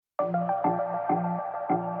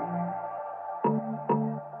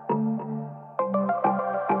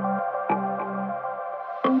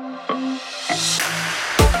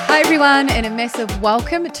everyone, and a massive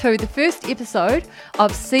welcome to the first episode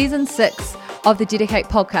of Season 6 of the Dedicate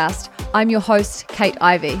podcast. I'm your host, Kate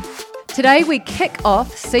Ivey. Today we kick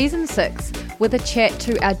off Season 6 with a chat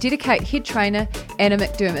to our Dedicate head trainer, Anna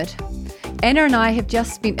McDermott. Anna and I have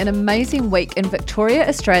just spent an amazing week in Victoria,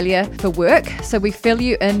 Australia for work, so we fill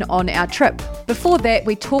you in on our trip. Before that,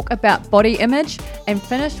 we talk about body image and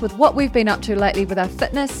finish with what we've been up to lately with our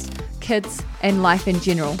fitness, kids, and life in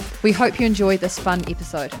general. We hope you enjoy this fun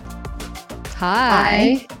episode.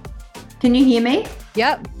 Hi. Can you hear me?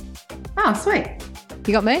 Yep. Oh, sweet.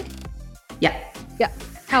 You got me? Yep.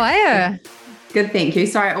 How are you? Good, thank you.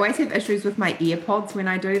 Sorry, I always have issues with my earpods when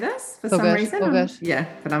I do this for some reason. All good. Yeah,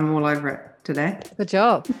 but I'm all over it today. Good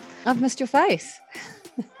job. I've missed your face.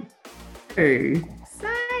 Ooh,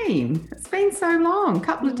 same. It's been so long,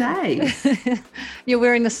 couple of days. You're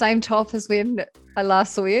wearing the same top as when I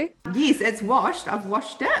last saw you? Yes, it's washed. I've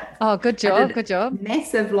washed it. Oh, good job. Good job.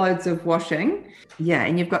 Massive loads of washing. Yeah,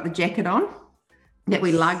 and you've got the jacket on that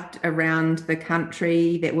we lugged around the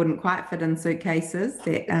country that wouldn't quite fit in suitcases.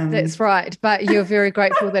 That's right. But you're very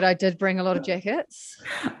grateful that I did bring a lot of jackets.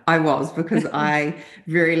 I was, because I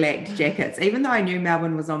very lacked jackets. Even though I knew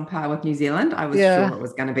Melbourne was on par with New Zealand, I was sure it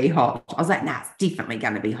was going to be hot. I was like, nah, it's definitely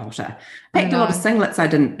going to be hotter. Packed a lot of singlets I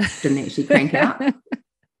didn't actually crank out.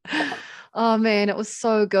 Oh, man, it was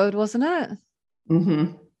so good, wasn't it?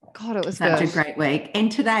 Mm-hmm. God, it was such a great week. And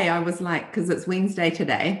today I was like, because it's Wednesday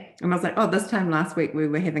today, and I was like, oh, this time last week we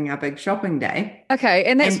were having our big shopping day. Okay,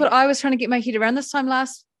 and that's what I was trying to get my head around this time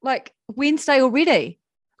Wednesday already.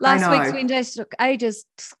 Last week's Wednesday took ages.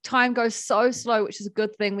 Time goes so slow, which is a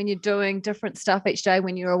good thing when you're doing different stuff each day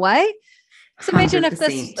when you're away. So imagine 100%. If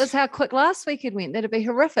this is how quick last week it went. That'd be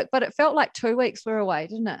horrific. But it felt like 2 weeks we were away,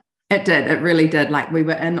 didn't it? It did. It really did. Like, we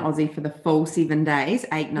were in Aussie for the full 7 days,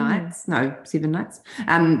 8 nights. No, 7 nights.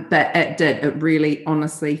 But it did. It really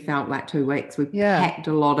honestly felt like 2 weeks. We packed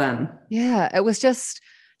a lot in. Yeah, it was just,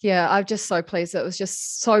 I'm just so pleased. It was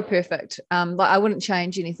just so perfect. I wouldn't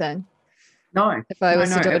change anything. No. If I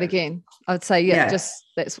was to do it again, I would say,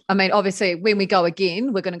 obviously when we go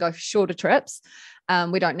again, we're going to go for shorter trips.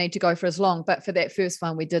 We don't need to go for as long, but for that first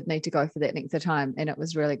one, we did need to go for that length of time, and it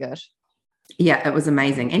was really good. Yeah, it was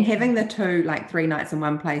amazing. And having the 3 nights in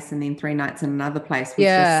one place and then 3 nights in another place was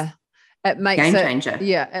just it makes game changer.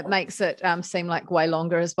 It makes it seem like way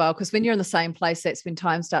longer as well, because when you're in the same place, that's when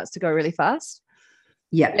time starts to go really fast.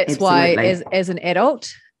 Yeah, that's absolutely. Why as an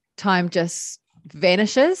adult, time just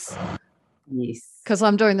vanishes. Yes. Because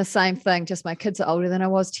I'm doing the same thing, just my kids are older than I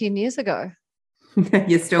was 10 years ago.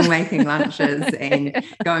 You're still making lunches and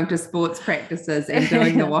going to sports practices and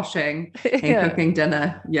doing the washing and cooking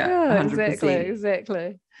dinner. Yeah, 100%.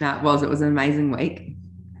 Exactly. No, it was an amazing week.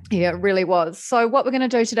 Yeah, it really was. So what we're going to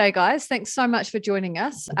do today, guys, thanks so much for joining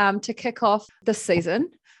us to kick off this season.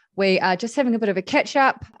 We are just having a bit of a catch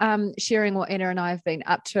up, sharing what Anna and I have been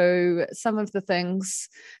up to, some of the things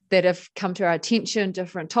that have come to our attention,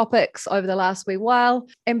 different topics over the last wee while.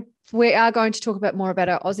 And we are going to talk a bit more about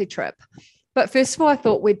our Aussie trip. But first of all, I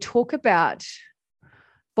thought we'd talk about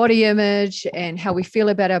body image and how we feel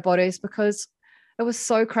about our bodies, because it was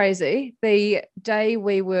so crazy. The day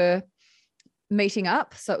we were meeting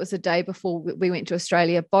up, so it was the day before we went to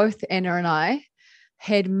Australia, both Anna and I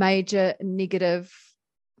had major negative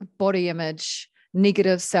body image,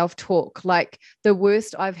 negative self-talk, like the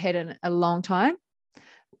worst I've had in a long time.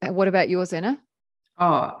 What about yours, Anna?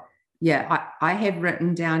 Oh, yeah. I have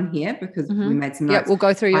written down here, because we made some notes. Yeah, we'll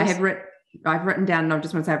go through yours. I've written down, I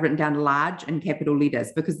just want to say I've written down large in capital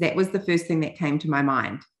letters, because that was the first thing that came to my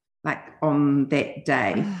mind. Like on that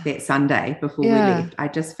day, that Sunday before we left, I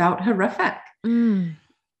just felt horrific.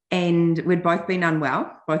 And we'd both been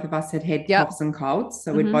unwell. Both of us had coughs and colds.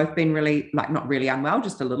 So we'd both been really, not really unwell,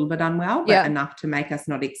 just a little bit unwell, but enough to make us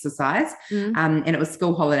not exercise. And it was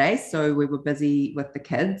school holidays, so we were busy with the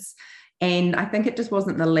kids. And I think it just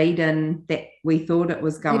wasn't the lead-in that we thought it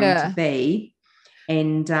was going to be.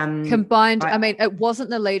 And combined, it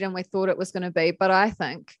wasn't the lead-in we thought it was going to be, but I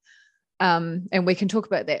think, and we can talk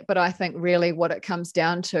about that, but I think really what it comes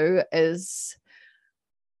down to is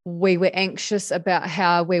we were anxious about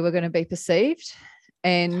how we were going to be perceived.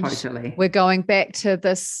 And we're going back to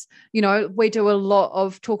this, we do a lot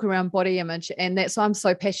of talk around body image, and that's why I'm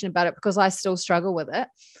so passionate about it, because I still struggle with it,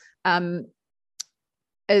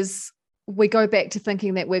 is we go back to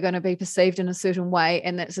thinking that we're going to be perceived in a certain way,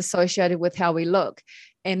 and that's associated with how we look.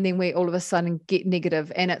 And then we all of a sudden get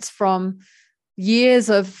negative. And it's from years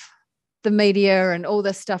of the media and all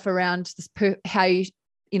this stuff around this how you,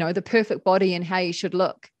 the perfect body and how you should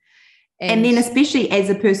look. And then especially as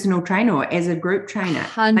a personal trainer or as a group trainer,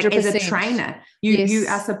 100%. like as a trainer, you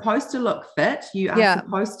are supposed to look fit. You are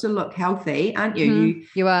supposed to look healthy, aren't you? Mm-hmm.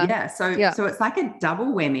 You are. Yeah. So it's like a double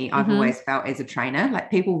whammy. I've always felt as a trainer,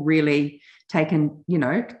 like people really taken,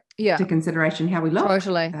 to consideration how we look.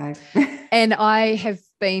 Totally. And I have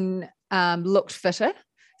been looked fitter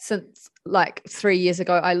since like 3 years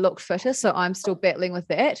ago. I looked fitter, so I'm still battling with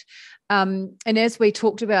that. And as we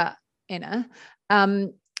talked about, Anna,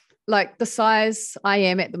 like the size I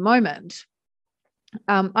am at the moment,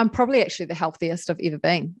 I'm probably actually the healthiest I've ever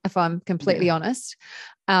been, if I'm completely honest,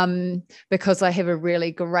 because I have a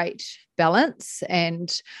really great balance,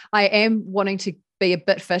 and I am wanting to be a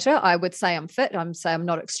bit fitter. I would say I'm fit. I'm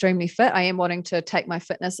not extremely fit. I am wanting to take my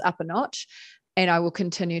fitness up a notch, and I will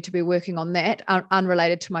continue to be working on that,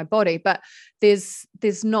 unrelated to my body. But there's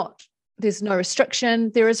no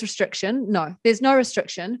restriction. There is restriction. No, there's no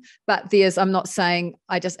restriction, but I'm not saying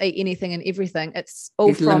I just eat anything and everything. It's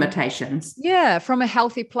all from limitations. Yeah, from a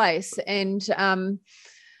healthy place. And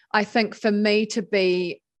I think for me to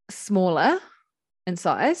be smaller in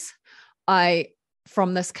size,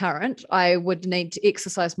 from this current, I would need to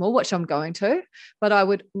exercise more, which I'm going to, but I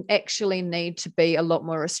would actually need to be a lot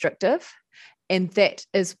more restrictive. And that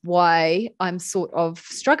is why I'm sort of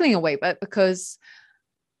struggling a wee bit, because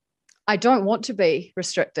I don't want to be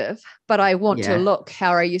restrictive, but I want to look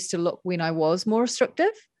how I used to look when I was more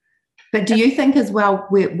restrictive. But do you think as well,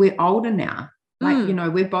 we're older now? Like,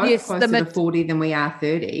 we're both closer to 40 than we are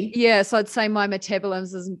 30. Yeah. So I'd say my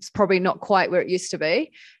metabolism is probably not quite where it used to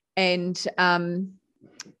be. And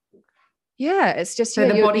it's just so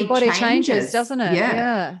your body changes, doesn't it?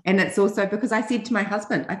 Yeah. And it's also because I said to my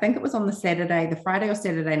husband, I think it was on the Friday or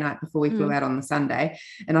Saturday night before we flew out on the Sunday,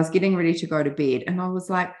 and I was getting ready to go to bed, and I was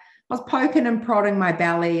poking and prodding my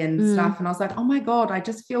belly and stuff. And I was like, oh my God, I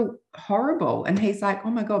just feel horrible. And he's like,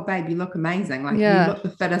 oh my God, babe, you look amazing. Like you look the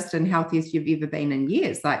fittest and healthiest you've ever been in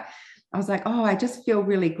years. Like, I was like, oh, I just feel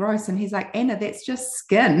really gross. And he's like, Anna, that's just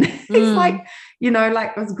skin. It's like,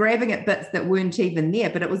 like I was grabbing at bits that weren't even there,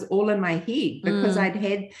 but it was all in my head because I'd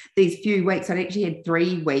had these few weeks. I'd actually had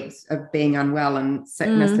 3 weeks of being unwell and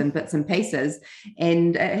sickness and bits and pieces.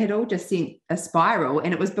 And it had all just sent a spiral.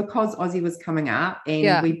 And it was because Aussie was coming up,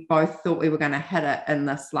 and we both thought we were going to hit it in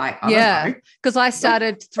this, like, I don't know. Because I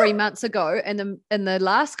started 3 months ago, and in the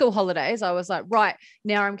last school holidays, I was like, right,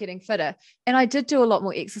 now I'm getting fitter. And I did do a lot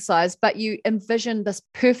more exercise, but you envision this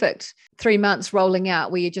perfect 3 months rolling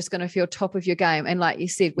out where you're just going to feel top of your game. And like you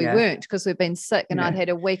said, we weren't, because we've been sick, and I'd had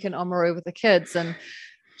a week in Oamaru with the kids. And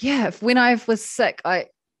when I was sick, I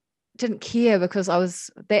didn't care because I was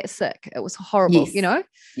that sick. It was horrible,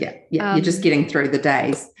 Yeah. You're just getting through the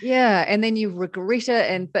days. Yeah. And then you regret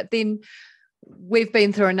it. But then we've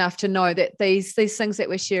been through enough to know that these things that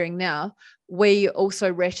we're sharing now, we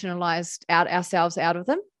also rationalized ourselves out of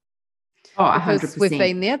them. Oh, 100%. Because we've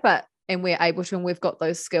been there, and we're able to, and we've got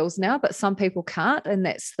those skills now, but some people can't. And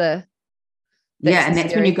that's and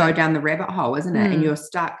that's when you go down the rabbit hole, isn't it? And you're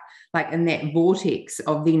stuck like in that vortex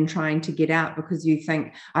of then trying to get out, because you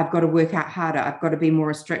think, I've got to work out harder, I've got to be more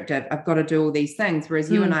restrictive, I've got to do all these things.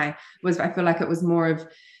 Whereas you and I feel like it was more of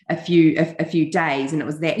a few days, and it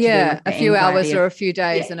was that a few hours or a few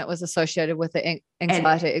days, and it was associated with the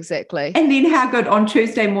anxiety. Exactly. And then how good, on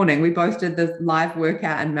Tuesday morning we both did this live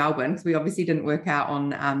workout in Melbourne, because we obviously didn't work out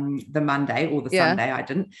on the Monday or the Sunday. I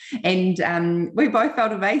didn't, and we both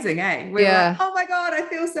felt amazing. We were like, oh my God, I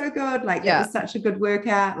feel so good, like that was such a good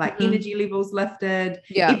workout, like energy levels lifted,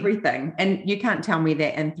 everything. And you can't tell me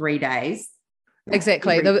that in 3 days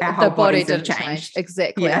exactly the body didn't change.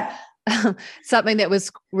 Exactly. Something that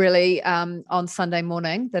was really on Sunday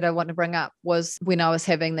morning that I want to bring up was when I was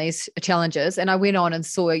having these challenges, and I went on and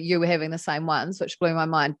saw you were having the same ones, which blew my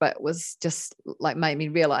mind, but was just like made me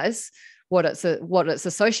realize what it's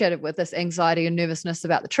associated with, this anxiety and nervousness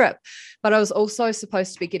about the trip. But I was also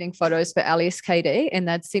supposed to be getting photos for LSKD, and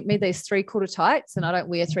they'd sent me these 3/4 tights, and I don't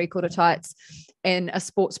wear 3/4 tights, and a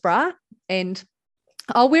sports bra. And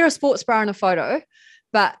I'll wear a sports bra in a photo,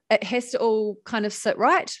 but it has to all kind of sit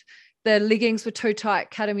right. The leggings were too tight,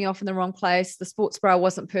 cutting me off in the wrong place. The sports bra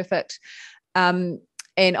wasn't perfect. And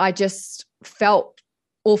I just felt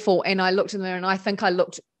awful. And I looked in the mirror, and I think I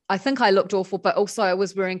looked awful, but also I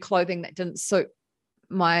was wearing clothing that didn't suit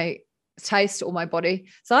my taste or my body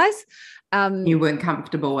size. You weren't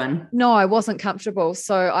comfortable in? No, I wasn't comfortable.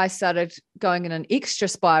 So I started going in an extra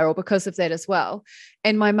spiral because of that as well.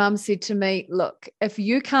 And my mum said to me, look, if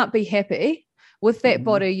you can't be happy with that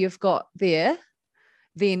body you've got there,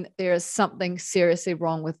 then there is something seriously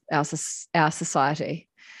wrong with our society.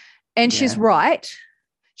 And she's right.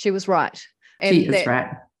 She was right. And she is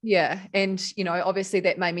right. Yeah. And, obviously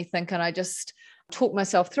that made me think, and I just talked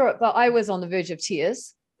myself through it, but I was on the verge of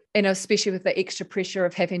tears, and especially with the extra pressure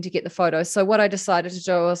of having to get the photos. So what I decided to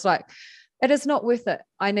do was like, it is not worth it.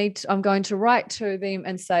 I'm going to write to them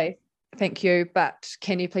and say, thank you, but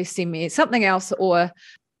can you please send me something else, or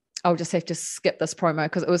I'll just have to skip this promo,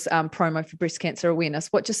 because it was promo for breast cancer awareness,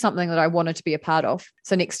 which is something that I wanted to be a part of.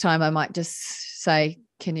 So next time I might just say,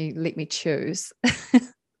 can you let me choose?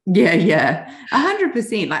 Yeah.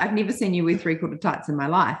 100%. Like, I've never seen you wear 3/4 tights in my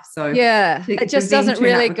life. So yeah, it just doesn't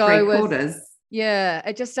really go with, yeah,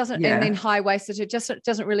 it just doesn't. Yeah. And then high waisted, it just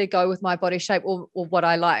doesn't really go with my body shape or what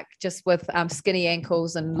I like, just with skinny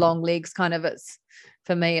ankles and long legs. Kind of, it's,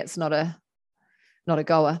 for me, it's not a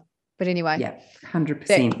goer. But anyway, yeah, 100%.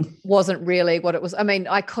 That wasn't really what it was. I mean,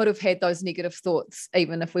 I could have had those negative thoughts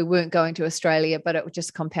even if we weren't going to Australia, but it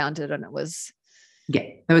just compounded, and it was. Yeah,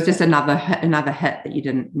 it was just another hit that you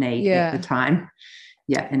didn't need at the time.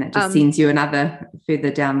 Yeah, and it just sends you another further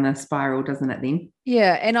down the spiral, doesn't it then?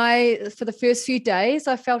 Yeah, and for the first few days,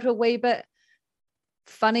 I felt a wee bit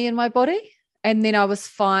funny in my body, and then I was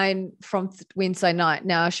fine from Wednesday night.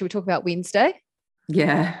 Now, should we talk about Wednesday?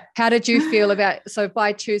 Yeah. How did you feel so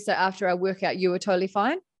by Tuesday after our workout, you were totally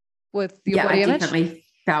fine with your body image? I definitely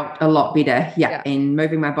felt a lot better. Yeah. And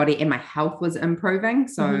moving my body, and my health was improving.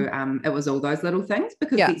 So it was all those little things,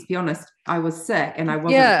 because let's be honest, I was sick and I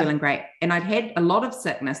wasn't feeling great, and I'd had a lot of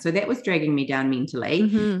sickness. So that was dragging me down mentally.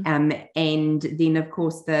 And then of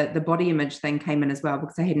course the body image thing came in as well,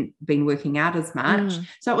 because I hadn't been working out as much.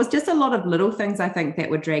 So it was just a lot of little things, I think, that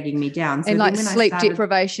were dragging me down. So and like sleep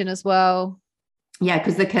deprivation as well. Yeah,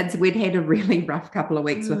 because the kids, we'd had a really rough couple of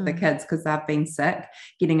weeks with the kids, because they've been sick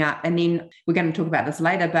getting up. And then we're going to talk about this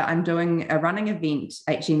later, but I'm doing a running event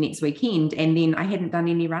actually next weekend. And then I hadn't done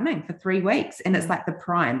any running for 3 weeks. And it's like the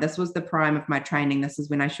prime. This was the prime of my training. This is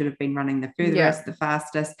when I should have been running the furthest, the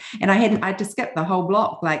fastest. And I had to skip the whole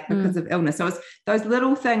block, like, because of illness. So it was those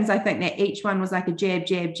little things, I think, that each one was like a jab,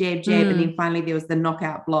 jab, jab, jab. And then finally there was the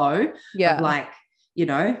knockout blow of like,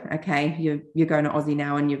 okay, you're going to Aussie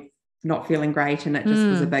now, and you've not feeling great, and it just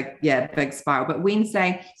was a big spiral. But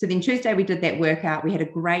Wednesday, so then Tuesday we did that workout. We had a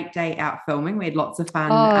great day out filming. We had lots of fun.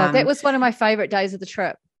 That was one of my favorite days of the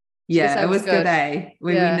trip. Yeah, it was good.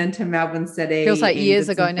 We went into Melbourne City. Feels like years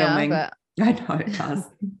ago now, but I know it does.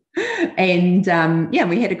 And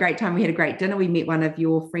we had a great time. We had a great dinner. We met one of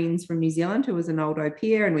your friends from New Zealand who was an old au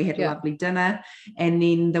pair, and we had a lovely dinner. And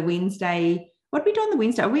then the Wednesday, what did we do on the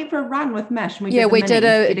Wednesday? We went for a run with Mish. We did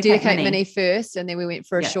a dedicate mini first, and then we went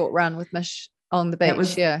for a short run with Mish on the beach. It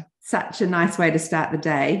was such a nice way to start the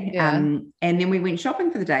day. And then we went shopping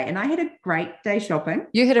for the day, and I had a great day shopping.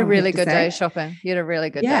 You had a really good day shopping. You had a really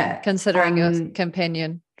good day, considering your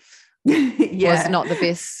companion was not the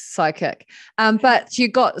best psychic. But you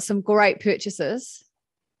got some great purchases.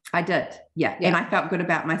 I did. Yeah. And I felt good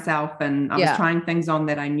about myself, and I was trying things on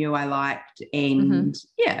that I knew I liked. And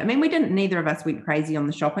I mean, neither of us went crazy on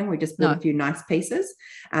the shopping. We just bought a few nice pieces.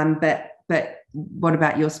 But what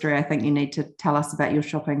about your story? I think you need to tell us about your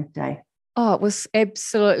shopping day. Oh, it was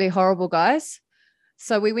absolutely horrible, guys.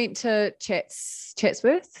 So we went to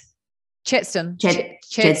Chatston,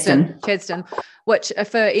 which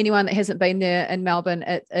for anyone that hasn't been there in Melbourne,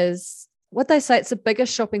 it is what they say, it's the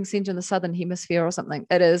biggest shopping centre in the Southern Hemisphere or something.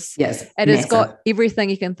 It is. Yes. It has got everything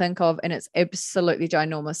you can think of, and it's absolutely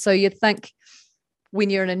ginormous. So you'd think, when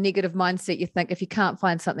you're in a negative mindset, you think if you can't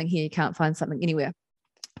find something here, you can't find something anywhere.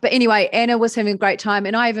 But anyway, Anna was having a great time,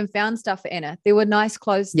 and I even found stuff for Anna. There were nice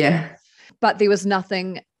clothes there, but there was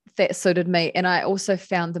nothing that suited me. And I also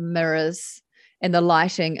found the mirrors and the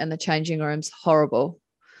lighting in the changing rooms horrible.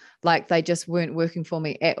 Like, they just weren't working for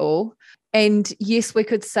me at all. And yes, we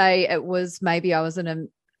could say it was, maybe I was in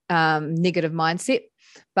a negative mindset,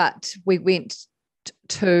 but we went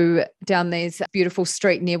down this beautiful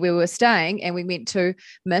street near where we were staying, and we went to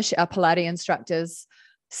Mish, our Pilates instructor's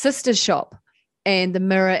sister's shop, and the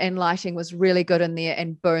mirror and lighting was really good in there.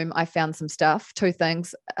 And boom, I found some stuff, 2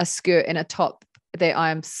 things, a skirt and a top that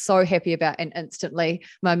I am so happy about. And instantly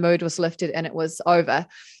my mood was lifted and it was over.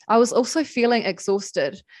 I was also feeling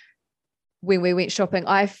exhausted when we went shopping.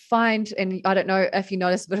 I find, and I don't know if you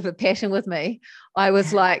noticed a bit of a pattern with me, I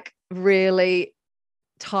was like really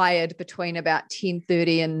tired between about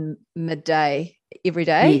 10:30 and midday every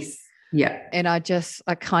day. Yes. Yeah. And I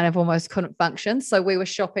kind of almost couldn't function. So we were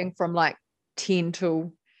shopping from like 10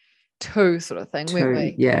 till 2 sort of thing, weren't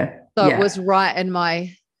we? Yeah. So it was right in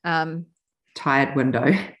my tired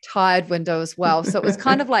window as well. So it was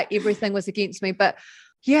kind of like everything was against me. But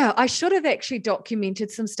yeah, I should have actually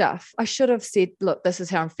documented some stuff. I should have said, look, this is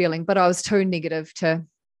how I'm feeling, but I was too negative to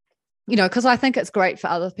because I think it's great for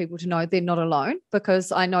other people to know they're not alone,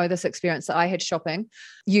 because I know this experience that I had shopping,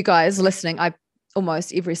 you guys listening,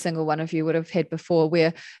 almost every single one of you would have had before,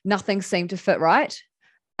 where nothing seemed to fit right.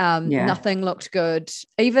 Nothing looked good.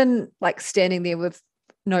 Even like standing there with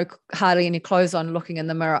hardly any clothes on, looking in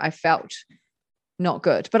the mirror, I felt not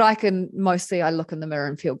good. But I look in the mirror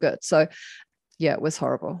and feel good. So yeah, it was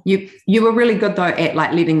horrible. You were really good though at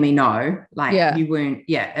like letting me know, like you weren't,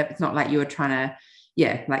 it's not like you were trying to,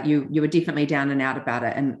 like you were definitely down and out about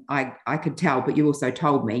it. And I could tell, but you also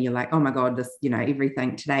told me, you're like, oh my God, this,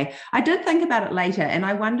 everything today. I did think about it later, and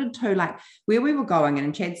I wondered too, like where we were going,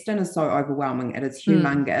 and Chadstone is so overwhelming. It is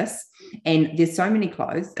humongous. And there's so many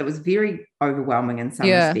clothes. It was very overwhelming in some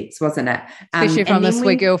respects, wasn't it? Especially from the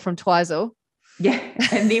sweet girl from Twizel. Yeah.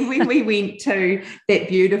 And then when we went to that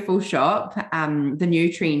beautiful shop, the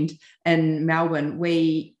New Trend in Melbourne,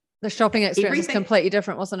 the shopping experience was completely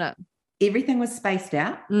different, wasn't it? Everything was spaced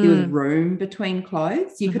out. There was room between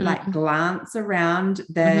clothes. You could like glance around.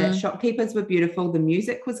 The shopkeepers were beautiful. The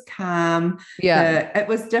music was calm. Yeah. It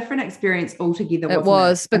was different experience altogether. It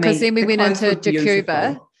was, because then we went into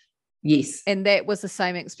Jacuba. Yes. And that was the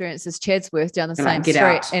same experience as Chadsworth down the same street.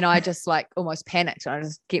 Out. And I just like almost panicked. I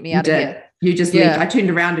just, get me out of here. You just left. I turned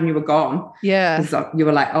around and you were gone. Yeah. You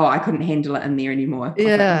were like, oh, I couldn't handle it in there anymore.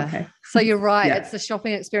 Yeah. Like, okay. So you're right. It's the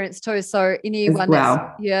shopping experience too. So anyone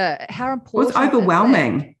how important. It was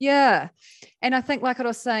overwhelming. Yeah. And I think, like I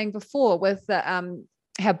was saying before, with the,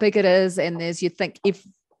 how big it is, and you think if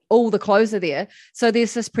all the clothes are there. So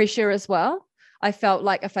there's this pressure as well. I felt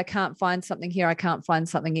like if I can't find something here, I can't find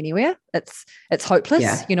something anywhere. It's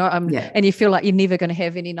hopeless, and you feel like you're never going to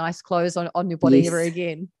have any nice clothes on your body ever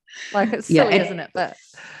again. Like it's silly, isn't it? But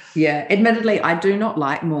admittedly, I do not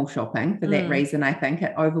like mall shopping for that reason. I think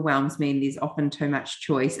it overwhelms me, and there's often too much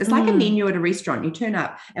choice. It's like a menu at a restaurant. You turn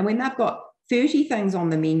up, and when they've got 30 things on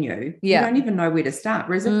the menu, you don't even know where to start.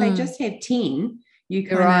 Whereas if they just have 10, you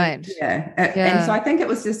kind of, and so I think it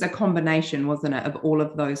was just a combination, wasn't it, of all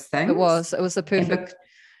of those things. It was the perfect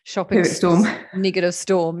shopping storm, negative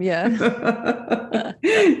storm. Yeah.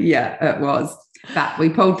 Yeah, it was, but we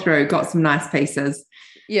pulled through, got some nice pieces.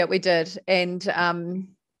 Yeah, we did. And and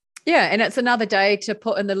it's another day to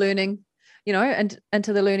put in the learning, and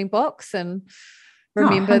into the learning box, and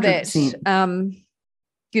remember that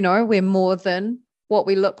we're more than what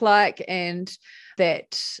we look like, and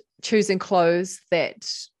that choosing clothes that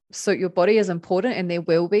suit your body is important, and there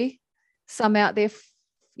will be some out there,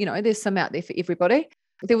 there's some out there for everybody.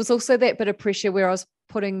 There was also that bit of pressure where I was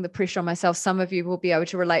putting the pressure on myself. Some of you will be able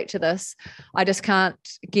to relate to this. I just can't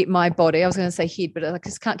get my body, I was going to say head, but I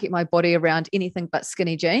just can't get my body around anything but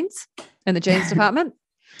skinny jeans in the jeans department.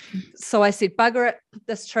 So I said, bugger it,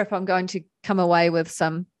 this trip I'm going to come away with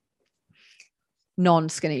some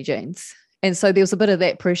non-skinny jeans. And so there was a bit of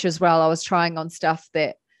that pressure as well. I was trying on stuff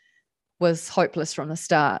that was hopeless from the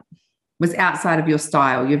start. Was outside of your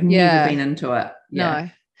style. You've never been into it. No.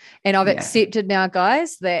 And I've accepted now,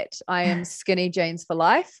 guys, that I am skinny jeans for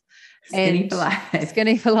life. Skinny for life.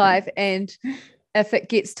 Skinny for life. And if it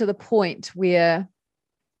gets to the point where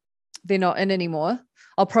they're not in anymore,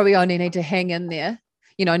 I'll probably only need to hang in there.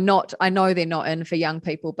 I know they're not in for young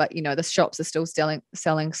people, but the shops are still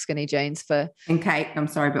selling skinny jeans for. And Kate, I'm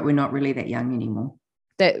sorry, but we're not really that young anymore.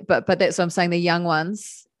 But that's what I'm saying. The young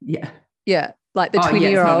ones. Yeah. Yeah. Like the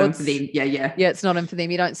 20-year-olds. Yeah. Yeah, it's not in for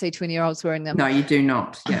them. You don't see 20-year-olds wearing them. No, you do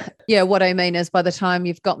not. Yeah. Yeah, what I mean is by the time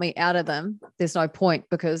you've got me out of them, there's no point,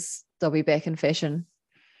 because they'll be back in fashion.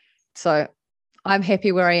 So I'm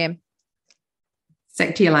happy where I am.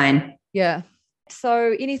 Stick to your lane. Yeah.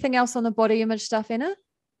 So anything else on the body image stuff, Anna?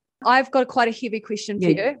 I've got quite a heavy question for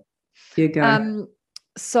you. You go.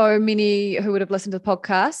 So many who would have listened to the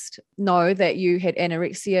podcast know that you had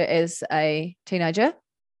anorexia as a teenager.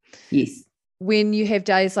 Yes. When you have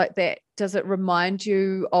days like that, does it remind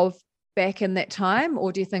you of back in that time,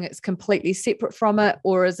 or do you think it's completely separate from it,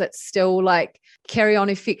 or is it still like carry on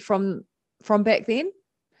effect from back then?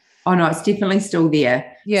 Oh no, it's definitely still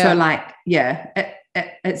there. Yeah. So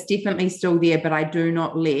it's definitely still there, but I do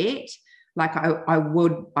not let, like I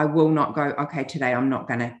will not go, okay, today I'm not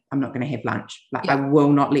gonna have lunch. Like I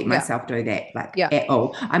will not let myself do that, at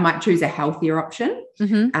all. I might choose a healthier option,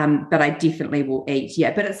 but I definitely will eat.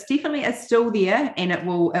 Yeah, but it's still there, and it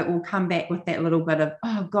will come back with that little bit of,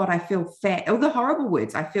 oh God, I feel fat. All the horrible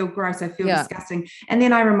words. I feel gross. I feel disgusting. And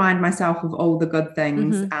then I remind myself of all the good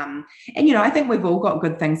things. And I think we've all got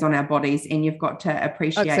good things on our bodies, and you've got to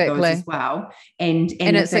appreciate those as well. And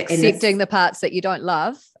it's accepting the parts that you don't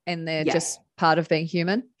love, and they're just part of being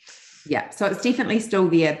human. Yeah. So it's definitely still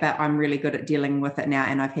there, but I'm really good at dealing with it now.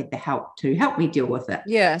 And I've had the help to help me deal with it.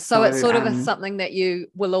 Yeah. So it's sort of something that you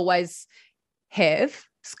will always have,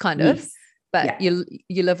 kind of, yes. but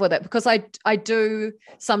you live with it. Because I do,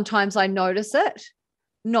 sometimes I notice it,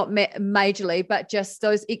 not majorly, but just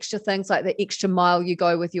those extra things, like the extra mile you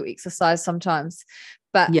go with your exercise sometimes.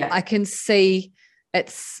 But I can see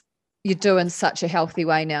you do in such a healthy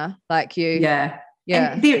way now. Like you. Yeah.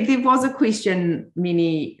 And there was a question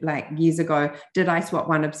many years ago, did I swap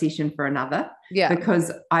one obsession for another? Yeah.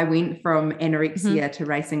 Because I went from anorexia to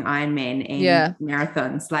racing Ironman and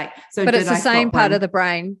marathons. But it's the same part of the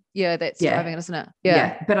brain. Yeah, that's driving it, isn't it?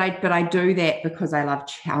 Yeah. But I do that because I love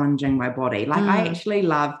challenging my body. I actually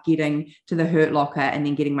love getting to the hurt locker and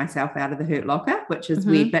then getting myself out of the hurt locker, which is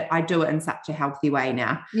weird, but I do it in such a healthy way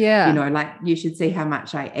now. Yeah. You know, you should see how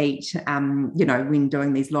much I eat, you know, when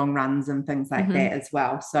doing these long runs and things like that as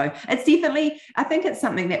well. So it's definitely, I think it's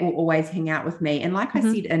something that will always hang out with me. And like I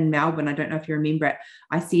said in Melbourne, I don't know if you remember it,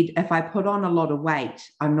 I said, if I put on a lot of weight,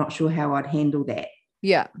 I'm not sure how I'd handle that.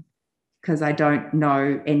 Yeah. Because I don't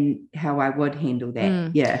know how I would handle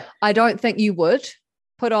that. Yeah. I don't think you would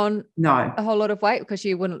put on a whole lot of weight because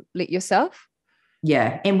you wouldn't let yourself.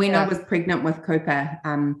 Yeah. And when I was pregnant with Cooper,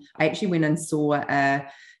 I actually went and saw a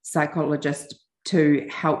psychologist to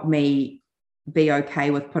help me be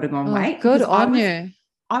okay with putting on weight. Good on you.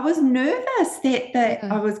 I was nervous that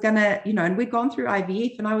I was going to, you know, and we'd gone through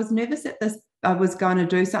IVF, and I was nervous that I was going to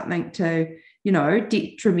do something to, you know,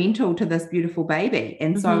 detrimental to this beautiful baby.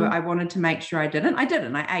 And so I wanted to make sure I didn't. I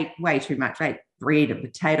didn't. I ate way too much. I ate bread and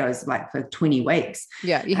potatoes for 20 weeks.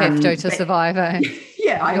 Yeah, you have to survive.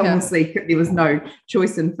 Yeah, I honestly, there was no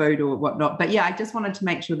choice in food or whatnot. But yeah, I just wanted to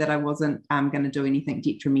make sure that I wasn't going to do anything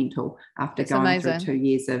detrimental after going through 2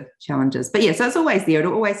 years of challenges. But yeah, so it's always there.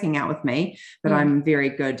 It'll always hang out with me, but I'm very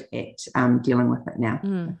good at dealing with it now.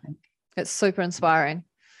 I think. It's super inspiring.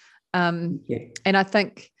 And I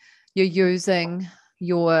think you're using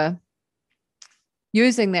that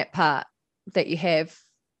part that you have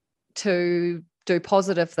to do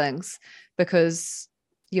positive things, because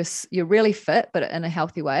you're really fit, but in a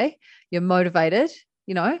healthy way. You're motivated,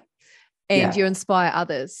 you know, and you inspire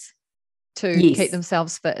others to keep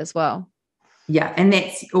themselves fit as well. Yeah. And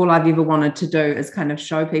that's all I've ever wanted to do, is kind of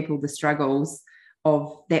show people the struggles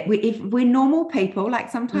of that. If we're normal people,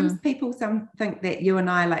 sometimes people think that you and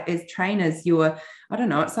I, as trainers, I don't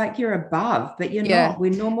know, it's like you're above, but you're not.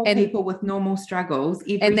 We're normal people with normal struggles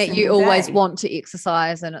and that you always day. Want to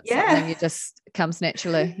exercise, and it's something you just comes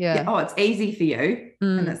naturally. Oh, it's easy for you.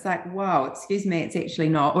 And it's like, wow, excuse me, it's actually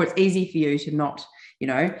not. Or it's easy for you to not, you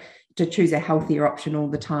know, to choose a healthier option all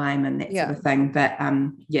the time and that sort of thing. But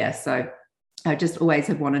so I just always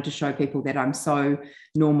have wanted to show people that I'm so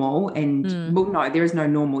normal, and well, no, there is no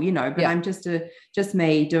normal, you know, but I'm just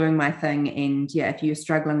me doing my thing. And if you're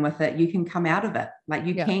struggling with it, you can come out of it.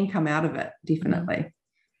 You can come out of it. Definitely.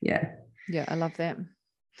 Yeah. I love that.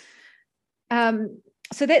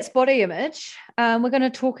 So that's body image. We're going to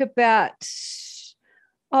talk about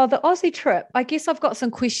the Aussie trip. I guess I've got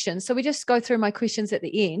some questions. So we just go through my questions at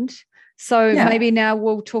the end. So maybe now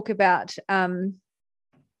we'll talk about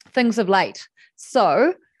things of late.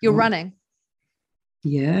 So you're running.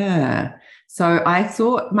 Yeah. So I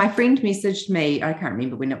thought, my friend messaged me, I can't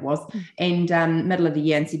remember when it was, and middle of the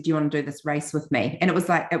year, and said, do you want to do this race with me? And it was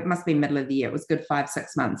it must be middle of the year. It was good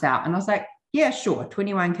 5-6 months out. And I was like, yeah, sure.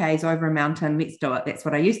 21 Ks over a mountain. Let's do it. That's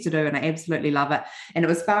what I used to do. And I absolutely love it. And it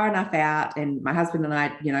was far enough out. And my husband and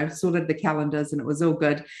I, you know, sorted the calendars, and it was all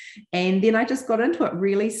good. And then I just got into it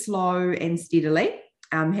really slow and steadily.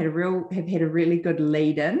 Have had a really good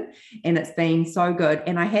lead in, and it's been so good.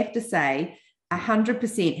 And I have to say,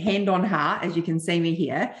 100% hand on heart, as you can see me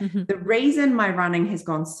here, the reason my running has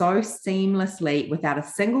gone so seamlessly without a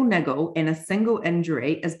single niggle and a single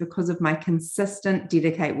injury is because of my consistent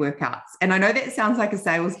dedicate workouts. And I know that sounds like a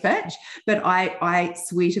sales pitch, but I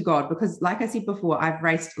swear to God, because like I said before, I've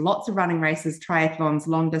raced lots of running races, triathlons,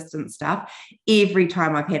 long distance stuff. Every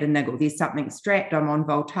time I've had a niggle, there's something strapped. I'm on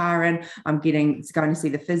Voltaren. I'm going to see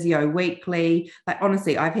the physio weekly.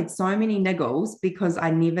 Honestly, I've had so many niggles because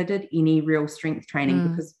I never did any real strength training,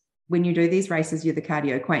 because when you do these races, you're the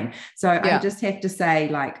cardio queen. So I just have to say,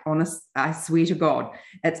 I swear to God,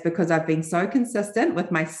 it's because I've been so consistent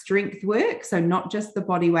with my strength work. So not just the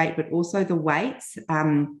body weight, but also the weights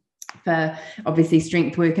for obviously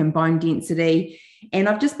strength work and bone density. And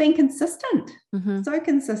I've just been consistent, so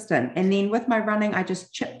consistent. And then with my running, I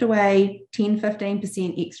just chipped away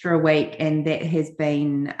 10-15% extra a week. And that has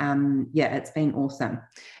been, it's been awesome.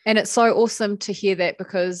 And it's so awesome to hear that,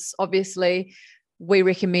 because obviously we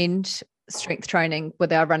recommend strength training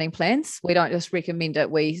with our running plans. We don't just recommend it.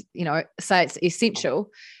 We, say it's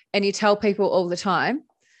essential, and you tell people all the time.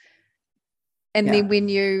 And then when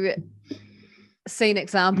you see an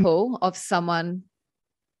example of someone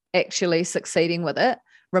actually succeeding with it,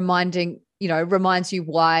 reminds you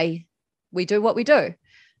why we do what we do.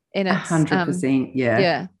 And it's 100%.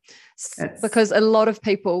 Yeah. Because a lot of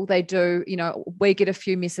people, they do, we get a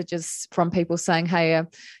few messages from people saying, hey, I'm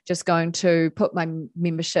just going to put my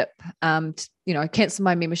membership, cancel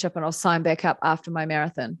my membership, and I'll sign back up after my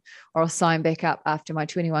marathon, or I'll sign back up after my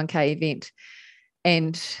 21K event.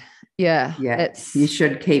 And you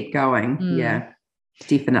should keep going. Yeah,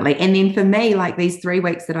 definitely. And then for me, like these 3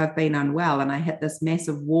 weeks that I've been unwell, and I hit this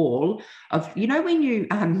massive wall of, when you,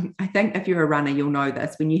 I think if you're a runner, you'll know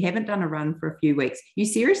this, when you haven't done a run for a few weeks, you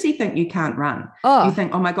seriously think you can't run. You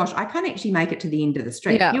think, oh my gosh, I can't actually make it to the end of the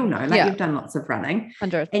street. You'll know, you've done lots of running.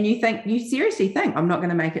 100. And you seriously think, I'm not going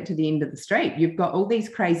to make it to the end of the street. You've got all these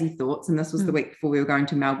crazy thoughts. And this was the week before we were going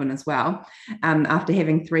to Melbourne as well, after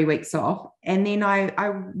having 3 weeks off. And then I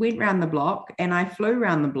went around the block, and I flew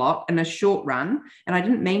around the block in a short run. And I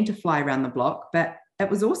didn't mean to fly around the block, but it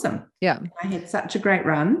was awesome. Yeah. I had such a great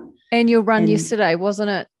run. And your run yesterday, wasn't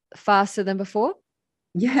it faster than before?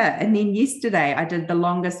 Yeah. And then yesterday I did the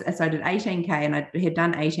longest. So I did 18K, and I had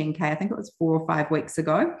done 18K, I think it was 4 or 5 weeks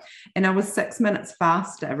ago. And I was 6 minutes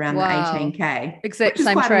faster around the 18K. Exact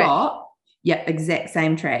same track. A lot. Yeah, exact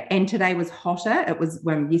same track. And today was hotter. It was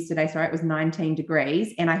it was 19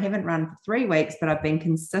 degrees, and I haven't run for 3 weeks, but I've been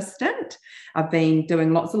consistent. I've been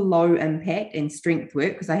doing lots of low impact and strength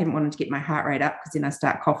work because I haven't wanted to get my heart rate up, because then I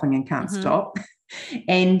start coughing and can't stop.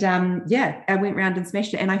 And I went round and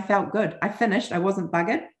smashed it, and I felt good. I finished. I wasn't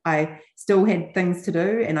buggered. I still had things to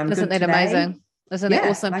do, and I'm Isn't good that today. amazing? Isn't that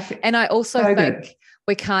awesome? And I also think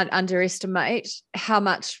we can't underestimate how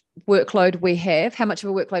much workload we have, how much of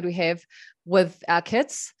a workload we have with our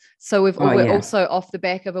kids. So we're also off the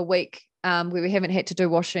back of a week where we haven't had to do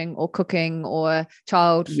washing or cooking or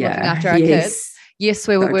looking after our kids. Yes,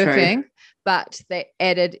 we were working, but the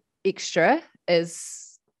added extra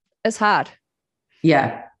is hard.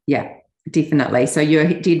 Yeah, definitely. So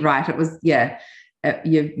you did right. It was,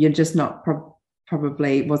 you're just not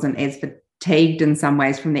probably wasn't as fatigued in some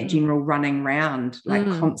ways from that general running around, like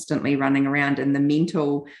constantly running around, and the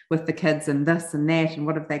mental with the kids and this and that and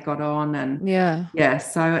what have they got on, and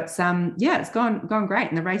so it's it's gone great.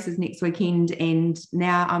 And the race is next weekend, and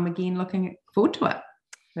now I'm again looking forward to it.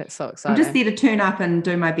 That's so exciting. I'm just there to turn up and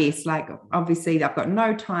do my best. Like, obviously I've got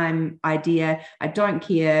no time idea. I don't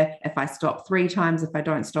care if I stop 3 times, if I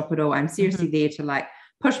don't stop at all. I'm seriously there to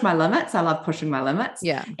push my limits. I love pushing my limits.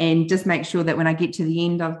 Yeah. And just make sure that when I get to the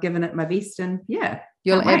end, I've given it my best. And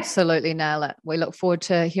you'll absolutely nail it. We look forward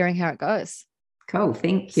to hearing how it goes. Cool.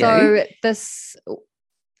 Thank you. So this,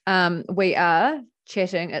 we are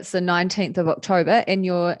chatting. It's the 19th of October,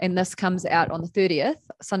 and this comes out on the 30th,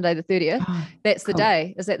 Sunday the 30th. That's the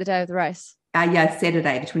day. Is that the day of the race?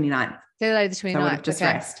 Saturday the 29th. Saturday the 29th. So I would have just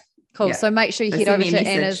raced. Cool. Yeah. So make sure you head over to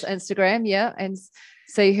Anna's Instagram, and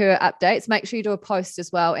see her updates. Make sure you do a post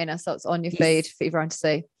as well, Anna, so it's on your feed for everyone to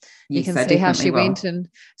see. You can see how she went and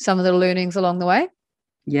some of the learnings along the way.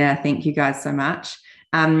 Yeah, thank you guys so much.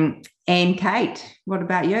 And Kate, what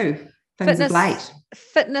about you? Things of late.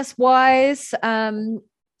 Fitness-wise, I'm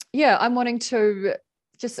wanting to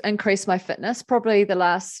just increase my fitness. Probably the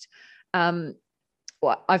last,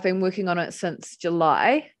 I've been working on it since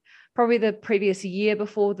July. Probably the previous year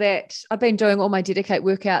before that, I've been doing all my dedicate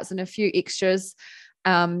workouts and a few extras,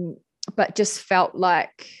 but just felt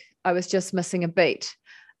like I was just missing a beat.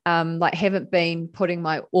 Haven't been putting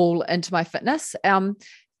my all into my fitness.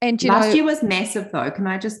 And last year was massive though. Can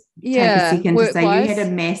I just take a second to say you had a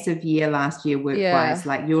massive year last year work-wise,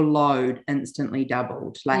 like your load instantly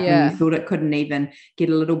doubled. When you thought it couldn't even get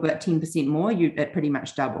a little bit 10% more, it pretty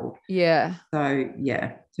much doubled. Yeah. So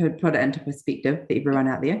to put it into perspective for everyone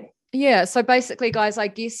out there. Yeah. So basically, guys, I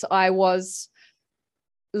guess I was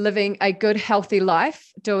living a good, healthy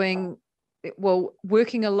life,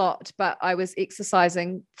 working a lot, but I was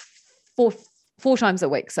exercising four times a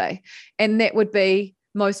week, say. And that would be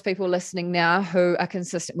most people listening now who are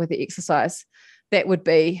consistent with the exercise, that would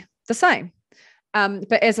be the same.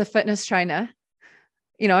 But as a fitness trainer,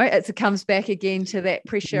 it comes back again to that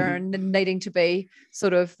pressure and needing to be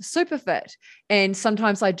sort of super fit. And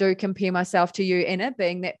sometimes I do compare myself to you, Anna,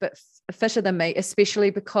 being that bit fitter than me,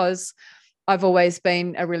 especially because I've always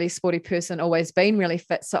been a really sporty person, always been really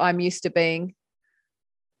fit. So I'm used to being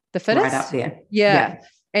the fittest. Right up there. Yeah.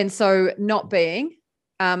 And so not being,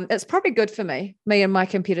 it's probably good for me and my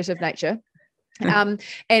competitive nature.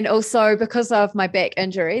 And also because of my back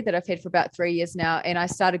injury that I've had for about 3 years now, and I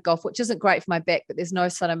started golf, which isn't great for my back, but there's no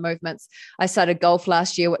sudden movements. I started golf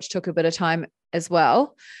last year, which took a bit of time as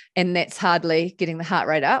well, and that's hardly getting the heart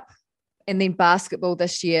rate up. And then basketball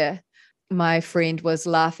this year, my friend was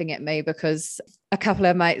laughing at me because a couple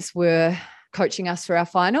of mates were coaching us for our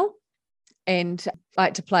final, and I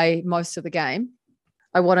had to play most of the game.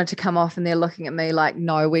 I wanted to come off and they're looking at me like,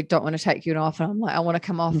 no, we don't want to take you off. And I'm like, I want to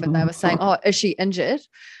come off. And they were saying, oh, is she injured?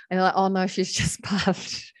 And they're like, oh no, she's just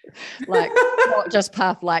puffed. Like, not just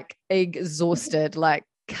puffed, like exhausted, like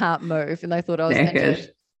can't move. And they thought I was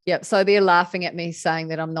injured. Yep. So they're laughing at me saying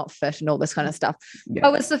that I'm not fit and all this kind of stuff. I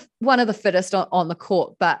was one of the fittest on the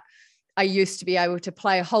court, but I used to be able to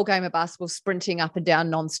play a whole game of basketball sprinting up and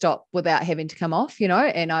down nonstop without having to come off,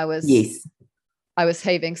 and I was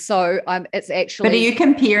heaving. So it's actually. But are you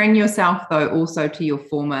comparing yourself though also to your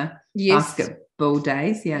former basketball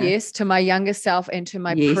days? Yeah. Yes, to my younger self and to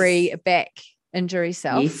my pre-back injury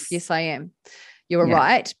self. Yes, I am. You were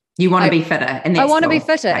right. You want to be fitter, and I want to be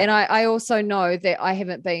fitter, and I also know that I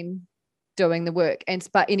haven't been doing the work.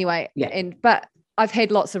 But anyway, but I've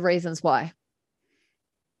had lots of reasons why.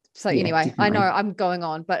 So anyway, definitely. I know I'm going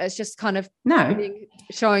on, but it's just kind of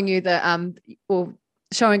showing you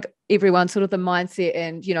showing everyone sort of the mindset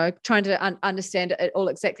and, trying to understand it all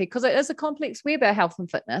exactly, because it is a complex web, our health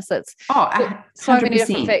and fitness. It's so many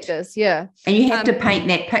different factors. Yeah. And you have to paint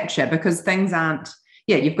that picture because things aren't,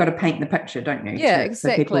 you've got to paint the picture, don't you? Yeah,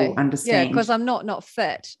 exactly. So people understand. Yeah, because I'm not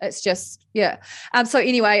fit. It's just, so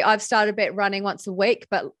anyway, I've started back running once a week,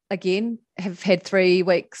 but again, have had 3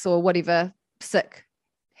 weeks or whatever sick.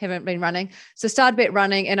 Haven't been running. So started back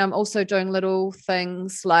running, and I'm also doing little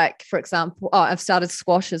things like, for example, I've started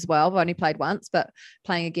squash as well. I've only played once, but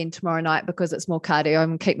playing again tomorrow night because it's more cardio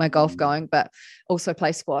and keep my golf going, but also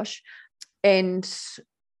play squash. And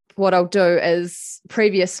what I'll do is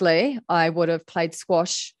previously I would have played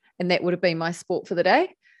squash and that would have been my sport for the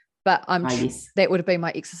day, but that would have been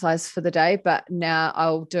my exercise for the day. But now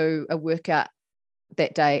I'll do a workout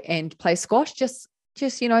that day and play squash, just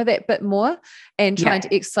that bit more, and trying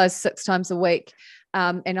to exercise 6 times a week.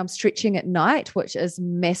 And I'm stretching at night, which is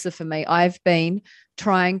massive for me. I've been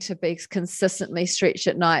trying to be consistently stretched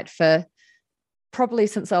at night for probably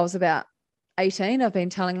since I was about 18. I've been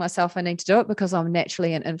telling myself I need to do it because I'm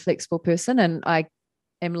naturally an inflexible person and I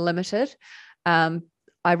am limited.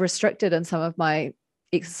 I restricted in some of my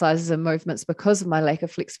exercises and movements because of my lack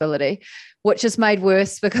of flexibility, which is made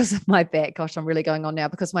worse because of my back. Gosh, I'm really going on now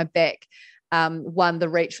because my back, one, the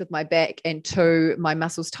reach with my back, and 2, my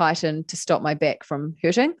muscles tightened to stop my back from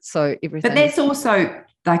hurting. So everything. But that's also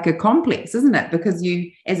like a complex, isn't it? Because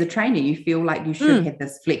you, as a trainer, you feel like you should have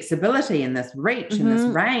this flexibility and this reach and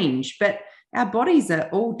this range, but our bodies are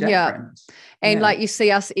all different. And like you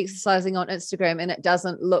see us exercising on Instagram and it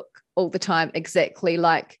doesn't look all the time exactly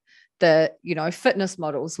like the, fitness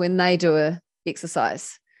models when they do a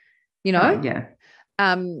exercise,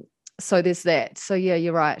 so there's that. So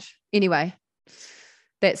you're right. Anyway,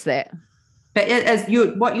 that's that. But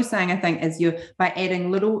what you're saying, I think, is by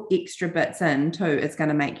adding little extra bits in too, it's going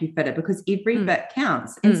to make you fitter because every bit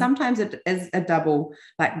counts. And sometimes it is a double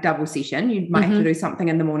session. You might have to do something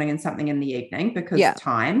in the morning and something in the evening because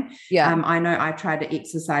time. Yeah. I know I try to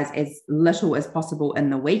exercise as little as possible in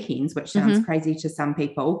the weekends, which sounds crazy to some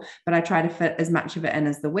people, but I try to fit as much of it in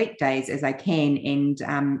as the weekdays as I can. And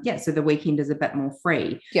so the weekend is a bit more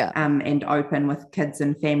free and open with kids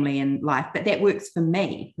and family and life. But that works for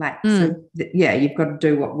me. You've got to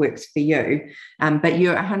do what works for you. But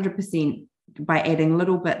you're 100% by adding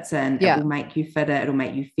little bits in, it will make you fitter, it'll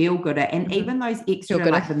make you feel gooder. And even those extra,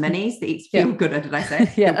 like the minis, feel gooder, did I say?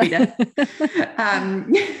 The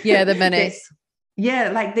minis.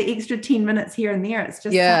 Like the extra 10 minutes here and there. It's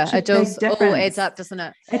just it does all adds up, doesn't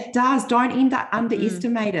it? It does. Don't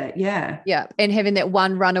underestimate it. Yeah. And having that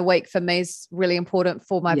one run a week for me is really important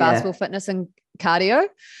for my basketball fitness and cardio.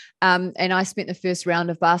 And I spent the first round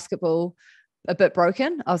of basketball a bit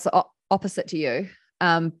broken. I was opposite to you,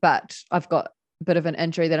 but I've got a bit of an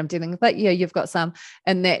injury that I'm dealing with. But you've got some,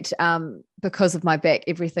 and that because of my back,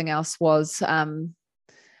 everything else was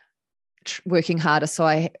working harder, so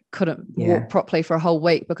I couldn't walk properly for a whole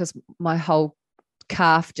week because my whole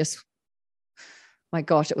calf just, my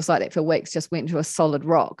gosh, it was like that for weeks. Just went into a solid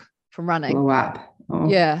rock from running. Blow up.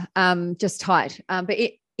 Just tight. But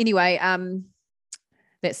anyway,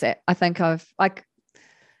 that's it. I think I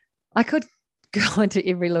could go into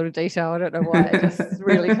every little detail. I don't know why. I just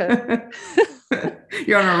really could.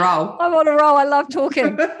 You're on a roll. I'm on a roll. I love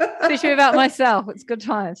talking, especially about myself. It's good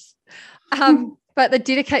times. But the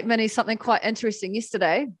Dedicate Mini is something quite interesting.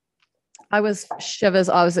 Yesterday, I was shivers.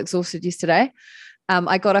 I was exhausted yesterday.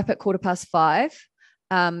 I got up at 5:15,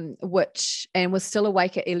 and was still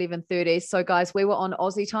awake at 11:30. So guys, we were on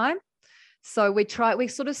Aussie time. So we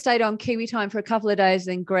sort of stayed on Kiwi time for a couple of days,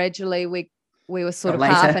 and gradually we were sort of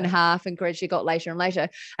half and half, and gradually got later and later.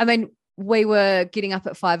 I mean, we were getting up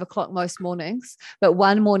at 5:00 most mornings, but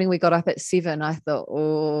one morning we got up at 7. I thought,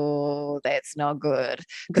 oh, that's not good,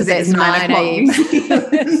 because that's 9 a.m.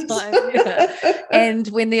 And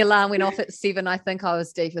when the alarm went off at 7, I think I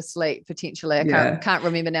was deep asleep potentially. I can't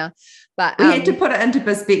remember now. But we had to put it into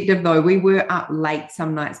perspective, though. We were up late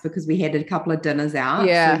some nights because we had a couple of dinners out.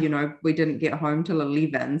 Yeah. So, we didn't get home till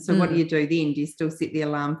 11. So what do you do then? Do you still set the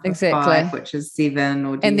alarm for exactly 5, which is 7?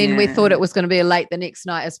 And then we thought it was going to be late the next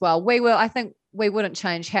night as well. I think we wouldn't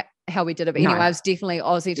change how we did it. But anyway, it was definitely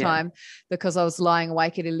Aussie time, because I was lying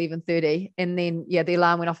awake at 11:30. And then, the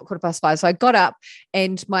alarm went off at 5:15. So I got up,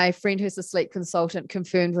 and my friend who's a sleep consultant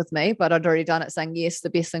confirmed with me, but I'd already done it, saying, yes, the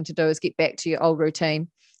best thing to do is get back to your old routine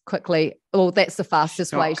quickly. Well, that's the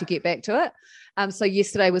fastest way to get back to it. So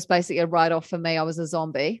yesterday was basically a write-off for me. I was a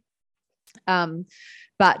zombie.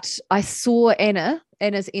 But I saw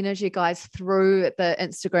Anna's energy, guys, through the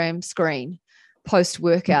Instagram screen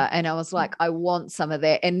post-workout, and I was like, I want some of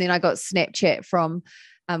that. And then I got Snapchat from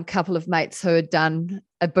a couple of mates who had done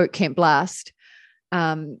a boot camp blast,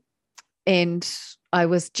 and I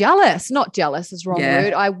was jealous. Not jealous is the wrong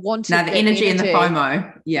word. I wanted the energy and the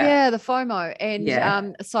FOMO. Yeah, the FOMO.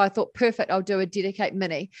 And so I thought, perfect, I'll do a dedicate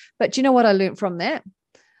mini. But do you know what I learned from that?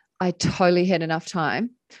 I totally had enough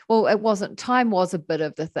time. Well, time was a bit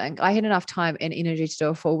of the thing. I had enough time and energy to do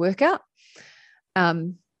a full workout.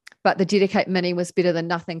 But the dedicate mini was better than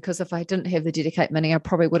nothing, because if I didn't have the dedicate mini, I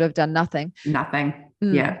probably would have done nothing.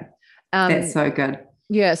 Yeah. That's so good.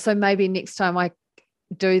 Yeah. So maybe next time I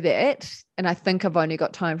do that, and I think I've only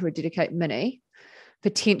got time for a dedicate mini,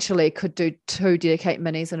 potentially could do 2 dedicate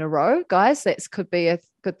minis in a row, guys. That could be a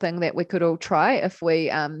good thing that we could all try if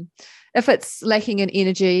we if it's lacking in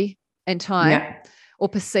energy and time or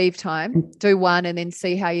perceived time, do one and then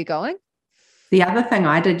see how you're going. The other thing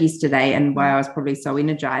I did yesterday, and why I was probably so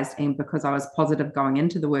energized, and because I was positive going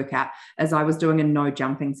into the workout, is I was doing a no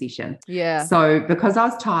jumping session. Yeah. So because I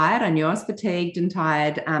was tired, I knew I was fatigued and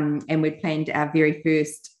tired, and we'd planned our very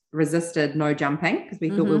first resisted no jumping, because we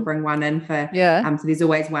thought we'll bring one in for, so there's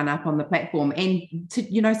always one up on the platform. And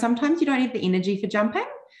sometimes you don't have the energy for jumping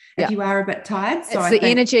if you are a bit tired. So it's the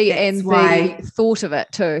energy and the thought of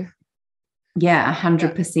it too. Yeah,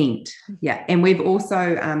 100%. Yeah. And we've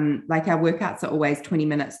also, like our workouts are always 20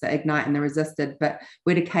 minutes, the ignite and the resisted, but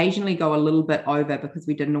we'd occasionally go a little bit over because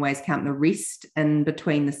we didn't always count the rest in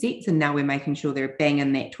between the sets. And now we're making sure they're bang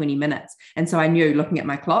in that 20 minutes. And so I knew, looking at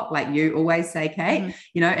my clock, like you always say, Kate,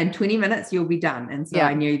 in 20 minutes, you'll be done. And so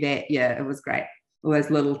I knew that, it was great. All those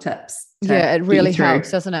little tips. It really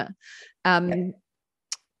helps, doesn't it?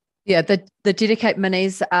 The dedicate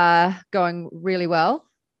minis are going really well.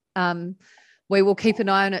 We will keep an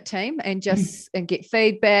eye on it, team, and get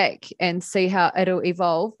feedback and see how it'll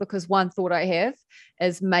evolve, because one thought I have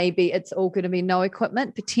is maybe it's all going to be no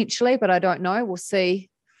equipment potentially, but I don't know. We'll see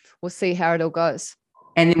how it all goes.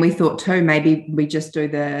 And then we thought too, maybe we just do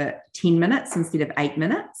the 10 minutes instead of 8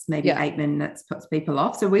 minutes. Maybe 8 minutes puts people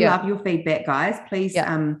off. So we love your feedback, guys. Please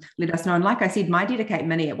let us know. And like I said, my dedicate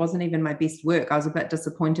mini, it wasn't even my best work. I was a bit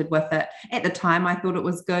disappointed with it. At the time, I thought it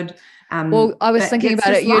was good. Well, I was thinking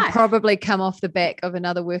about it. You'd probably come off the back of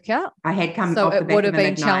another workout. I had come so off the back of an ignite. So it would have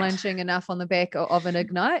been challenging enough on the back of an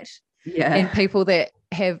ignite. Yeah. And people that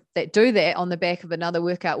do that on the back of another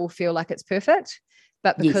workout will feel like it's perfect.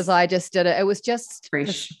 But because I just did it, it was just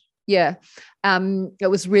fresh. It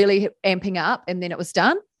was really amping up, and then it was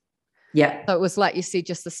done. Yeah. So it was, like you said,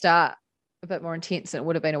 just the start, a bit more intense, and it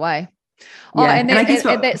would have been away. Yeah. And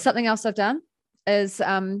that's something else I've done is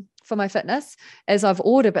for my fitness, is I've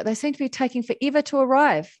ordered, but they seem to be taking forever to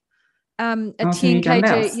arrive. 10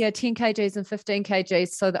 kgs and 15 kgs,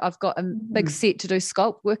 so that I've got a big set to do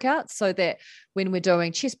sculpt workouts, so that when we're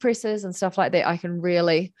doing chest presses and stuff like that, I can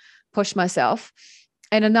really push myself.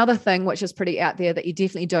 And another thing, which is pretty out there, that you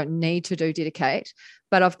definitely don't need to do dedicate,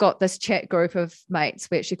 but I've got this chat group of mates.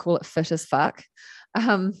 We actually call it Fit as Fuck.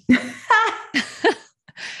 That's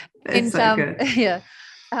so good. Yeah.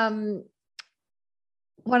 Two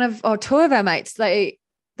of our mates,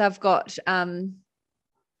 they've got,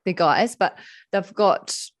 they're guys, but they've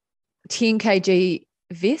got 10 kg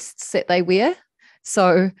vests that they wear.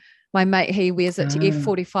 So my mate, he wears it to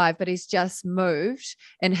F45, but he's just moved,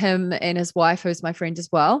 and him and his wife, who's my friend as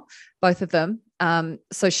well, both of them.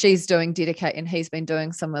 So she's doing dedicate, and he's been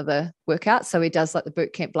doing some of the workouts. So he does like the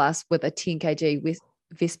boot camp blast with a 10 kg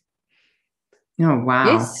vest. Oh, wow.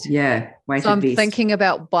 Yes. Yeah. So Weighted I'm vest. thinking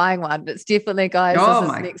about buying one. It's definitely, guys, this Oh is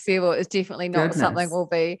my next level. It's definitely not something goodness. we'll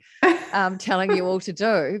be telling you all to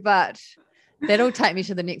do, but that'll take me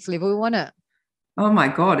to the next level, won't it? Oh my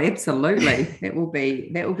God, absolutely. That will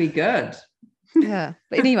be good. Yeah.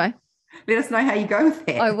 But anyway, Let us know how you go with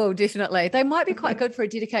I that. will definitely. They might be quite good for a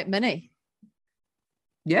dedicate mini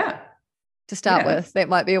Yeah. to start Yeah. with. That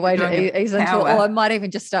might be a way Doing to a ease into it. Or I power. might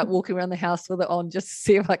even just start walking around the house with it on just to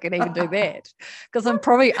see if I can even do that. Because I'm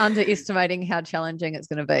probably underestimating how challenging it's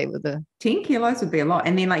going to be with the 10 kilos would be a lot.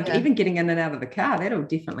 And then like yeah. even getting in and out of the car, that'll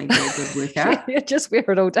definitely be a good workout. Yeah, just wear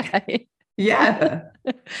it all day. Yeah.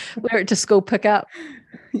 Wear it to school pickup.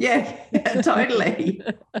 Yeah, totally.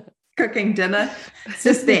 Cooking dinner. It's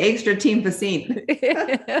just the extra 10%.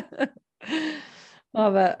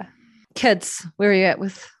 Love it. Kids, where are you at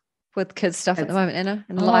with kids stuff at the moment, Anna?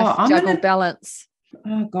 And life juggle balance.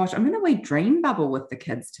 Oh gosh, I'm in a wee dream bubble with the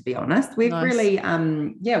kids, to be honest. We've Nice. really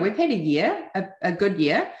we've had a year, a good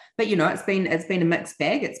year, but it's been a mixed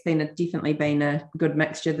bag. It's definitely been a good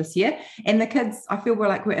mixture this year. And the kids, I feel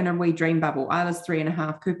we're in a wee dream bubble. Isla's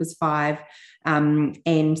 3.5, Cooper's 5.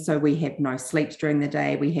 And so we have no sleeps during the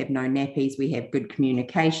day, we have no nappies, we have good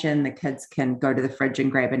communication. The kids can go to the fridge and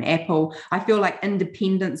grab an apple. I feel like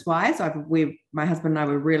independence wise, my husband and I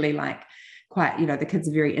were really like quite, the kids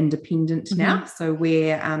are very independent now. So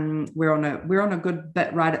we're on a good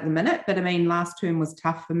bit right at the minute. But I mean, last term was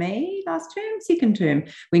tough for me. Second term,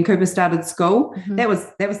 when Cooper started school, that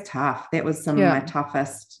was tough. That was some of my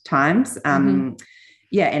toughest times.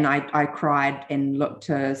 Yeah, and I cried and looked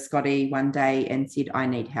to Scotty one day and said, I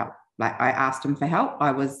need help. Like I asked him for help.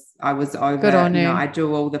 I was over, good on you. I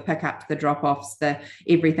do all the pickups, the drop-offs, the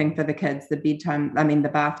everything for the kids, the bedtime, the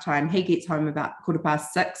bath time. He gets home about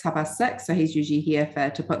 6:30. So he's usually here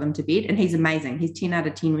to put them to bed. And he's amazing. He's 10 out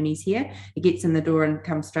of 10 when he's here. He gets in the door and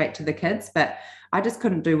comes straight to the kids. But I just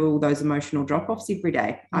couldn't do all those emotional drop-offs every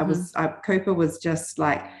day. Cooper was just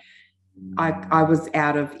like, I was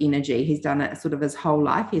out of energy. He's done it sort of his whole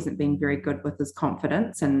life. He hasn't been very good with his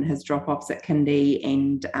confidence and his drop-offs at kindy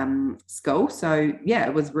and school. So yeah,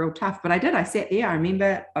 it was real tough. But I sat there. I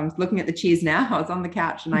remember I was looking at the chairs now. I was on the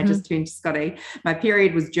couch and I just turned to Scotty. My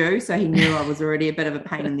period was due, so he knew I was already a bit of a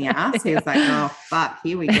pain in the ass. He was like, oh fuck,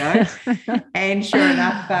 here we go. And sure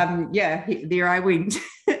enough, there I went.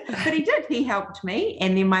 But he helped me.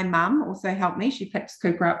 And then my mum also helped me. She picks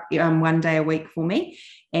Cooper up one day a week for me.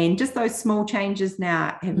 And just those small changes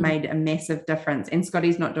now have made a massive difference. And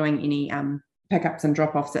Scotty's not doing any pickups and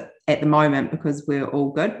drop-offs at the moment because we're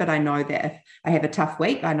all good. But I know that if I have a tough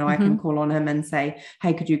week, I know I can call on him and say,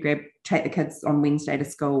 hey, could you take the kids on Wednesday to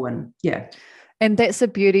school? And yeah. And that's the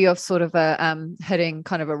beauty of sort of a hitting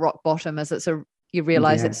kind of a rock bottom, is you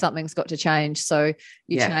realize that something's got to change. So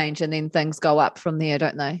you change and then things go up from there,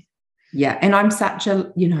 don't they? Yeah. And I'm such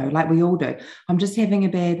a, like we all do. I'm just having a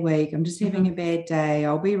bad week. I'm just having a bad day.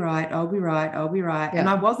 I'll be right. Yeah. And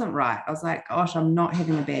I wasn't right. I was like, gosh, I'm not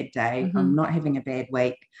having a bad day. I'm not having a bad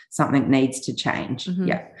week. Something needs to change.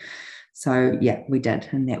 Yeah. So yeah, we did,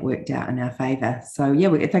 and that worked out in our favor. So yeah,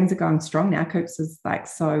 things are going strong now. Coops is like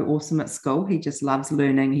so awesome at school. He just loves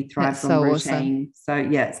learning. He thrives on routine. Awesome. So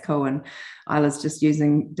yeah, it's cool. And Isla's just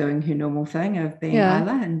doing her normal thing of being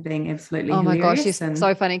Isla and being absolutely hilarious. Oh my gosh, she's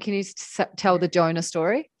so funny. Can you tell the Jonah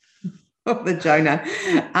story? Oh, the Jonah.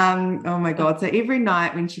 Oh my God. So every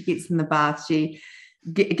night when she gets in the bath, she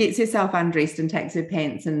gets herself undressed and takes her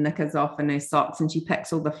pants and knickers off and her socks, and she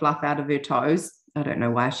picks all the fluff out of her toes. I don't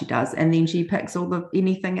know why she does. And then she picks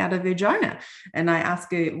anything out of her Jonah. And I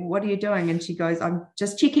ask her, what are you doing? And she goes, I'm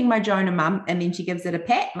just checking my Jonah, Mum. And then she gives it a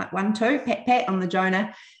pat, like 1, 2, pat on the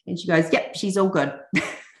Jonah. And she goes, yep, she's all good.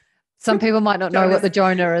 Some people might not know what the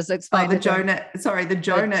Jonah is. Explain. The Jonah is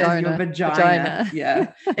your vagina.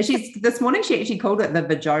 Yeah. And this morning she actually called it the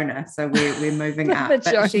vagina. So we're moving up. But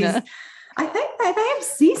I think they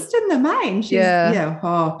obsessed in the main.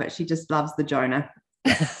 But she just loves the Jonah.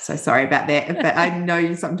 So sorry about that, but I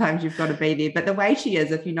know sometimes you've got to be there. But the way she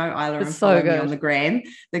is, if you know Isla and follow me on the gram,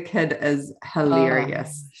 the kid is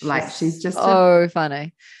hilarious. She's just so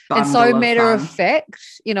funny and so matter of fact.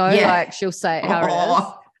 Like she'll say it how it is.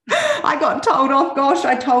 I got told off. Gosh,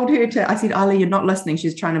 I told her I said, Isla, you're not listening.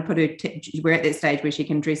 She's trying to put we're at that stage where she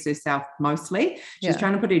can dress herself mostly. She's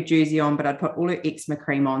trying to put her jersey on, but I'd put all her eczema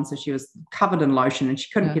cream on. So she was covered in lotion and she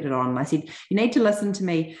couldn't get it on. And I said, you need to listen to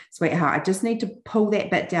me, sweetheart. I just need to pull that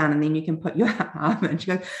bit down and then you can put your arm in. She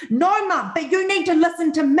goes, no, Mum, but you need to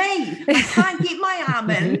listen to me. I can't get my arm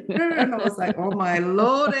in. And I was like, oh my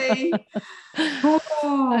Lordy.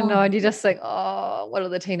 I know. And you just think, oh, what are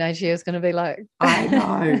the teenage years going to be like? I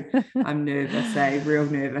know. I'm nervous, real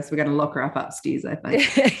nervous. We're going to lock her up upstairs, I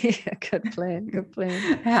think. Yeah, good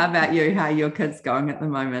plan. How about you? How are your kids going at the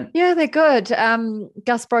moment? Yeah, they're good.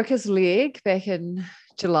 Gus broke his leg back in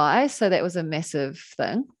July, so that was a massive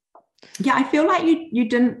thing. Yeah, I feel like you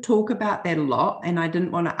didn't talk about that a lot, and I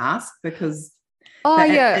didn't want to ask because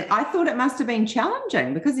I thought it must have been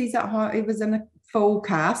challenging because he's at home. He was in a full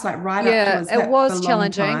cast, like right up to his hip. It was for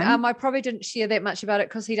challenging. I probably didn't share that much about it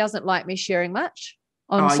because he doesn't like me sharing much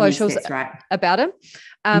on socials about him.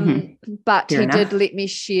 But Fair enough. Did let me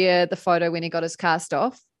share the photo when he got his cast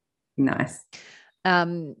off. Nice.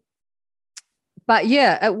 But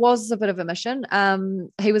yeah, it was a bit of a mission.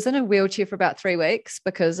 He was in a wheelchair for about 3 weeks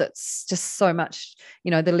because it's just so much,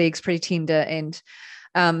 the leg's pretty tender, and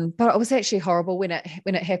but it was actually horrible when it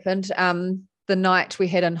happened. The night we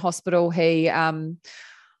had in hospital, he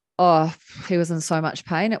was in so much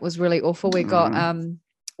pain. It was really awful. We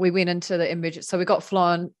went into the emergency. So we got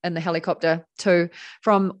flown in the helicopter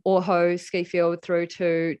from Oahu ski field through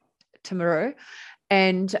to Timaru,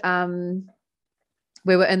 and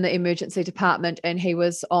we were in the emergency department, and he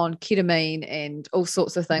was on ketamine and all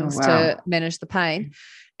sorts of things to manage the pain.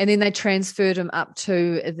 And then they transferred him up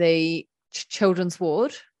to the children's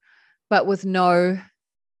ward, but with no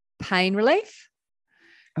pain relief.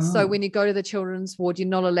 So when you go to the children's ward, you're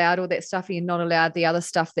not allowed all that stuff, and you're not allowed the other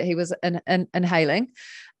stuff that he was inhaling.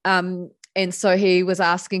 And so he was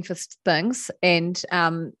asking for things, and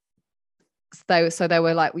they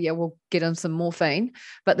were like, yeah, we'll get him some morphine,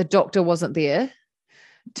 but the doctor wasn't there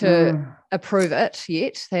to approve it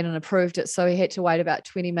yet. They hadn't approved it, so he had to wait about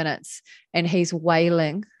 20 minutes, and he's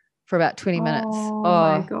wailing for about 20 minutes. Oh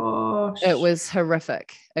my gosh. It was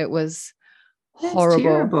horrific. It was That's horrible.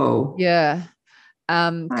 Terrible. Yeah.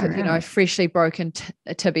 Freshly broken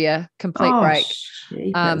tibia, complete break.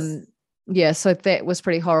 Yeah, so that was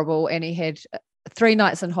pretty horrible. And he had 3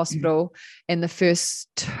 nights in hospital, and the first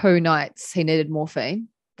 2 nights he needed morphine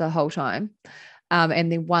the whole time.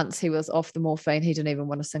 And then once he was off the morphine, he didn't even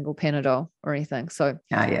want a single Panadol or anything. So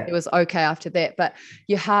it was okay after that. But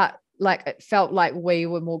your heart, it felt like we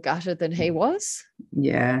were more gutted than he was.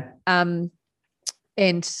 Yeah. And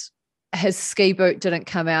his ski boot didn't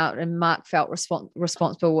come out, and Mark felt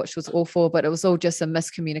responsible, which was awful, but it was all just a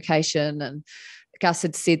miscommunication. And Gus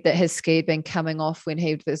had said that his ski had been coming off when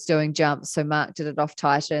he was doing jumps, so Mark did it off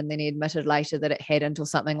tighter, and then he admitted later that it hadn't or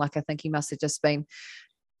something. I think he must have just been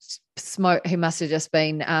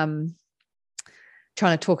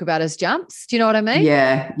trying to talk about his jumps. Do you know what I mean?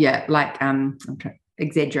 Yeah.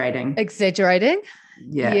 Exaggerating.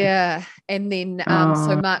 Yeah. And then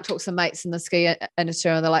so Mark talks to mates in the ski industry,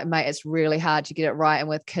 and they're like, mate, it's really hard to get it right, and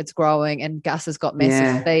with kids growing, and Gus has got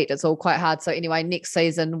massive feet, it's all quite hard. So anyway, next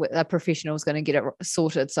season a professional is going to get it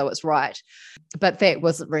sorted so it's right. But that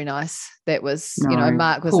wasn't very nice. That was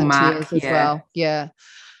Mark was in tears as well. Yeah.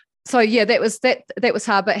 So yeah, that was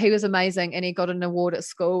hard, but he was amazing, and he got an award at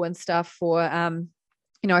school and stuff for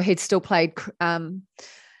he'd still played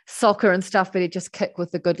soccer and stuff, but he just kicked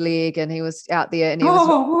with a good leg, and he was out there, and he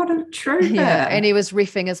what a trooper. Yeah, and he was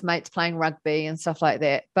reffing his mates playing rugby and stuff like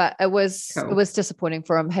that. But it was disappointing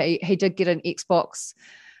for him. He did get an Xbox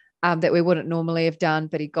that we wouldn't normally have done,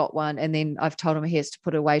 but he got one, and then I've told him he has to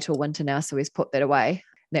put it away till winter now, so he's put that away.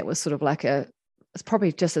 That was sort of it's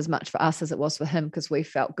probably just as much for us as it was for him, because we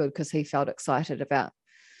felt good because he felt excited about.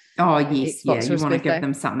 Oh yes, yeah. You want to give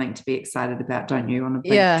them something to be excited about, don't you? On a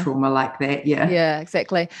big trauma like that, yeah,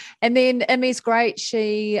 exactly. And then Emmy's great.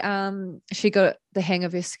 She got the hang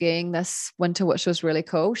of her skiing this winter, which was really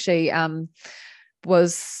cool. She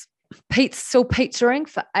was still pizzaing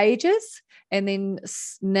for ages, and then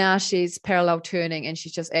now she's parallel turning, and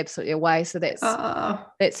she's just absolutely away. So that's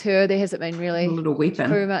her. There hasn't been really a little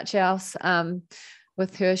weapon. Too much else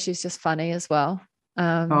with her. She's just funny as well.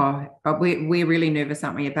 We're really nervous,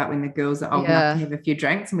 aren't we, about when the girls are old enough to have a few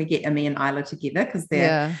drinks, and we get Emmy and Isla together, because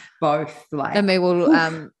they're both Emmy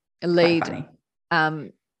will lead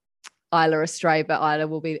Isla astray, but Isla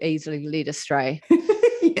will be easily led astray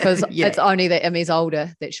because it's only that Emmy's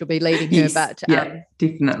older that she'll be leading her, but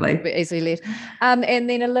definitely be easily led. And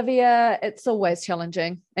then Olivia, it's always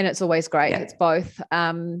challenging and it's always great. It's both.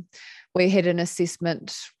 We had an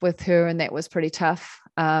assessment with her, and that was pretty tough.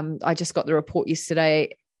 I just got the report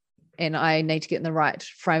yesterday, and I need to get in the right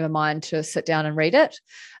frame of mind to sit down and read it.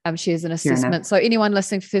 She has an assessment. So anyone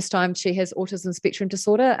listening for the first time, she has autism spectrum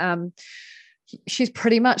disorder. She's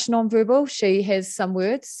pretty much nonverbal. She has some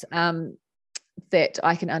words that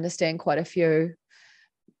I can understand quite a few.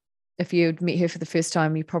 If you'd met her for the first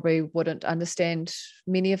time, you probably wouldn't understand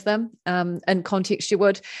many of them. In context, you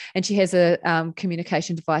would. And she has a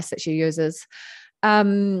communication device that she uses.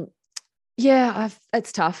 Yeah,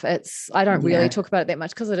 it's tough. I don't really Yeah. talk about it that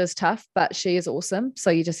much because it is tough, but she is awesome. So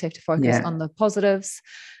you just have to focus Yeah. on the positives.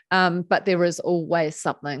 But there is always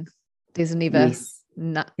something. There's never Yes.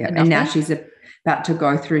 Yeah. And nothing. now she's about to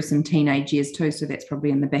go through some teenage years too. So that's probably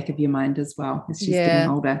in the back of your mind as well as she's getting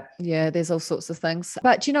older. Yeah, there's all sorts of things.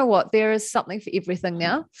 But you know what? There is something for everything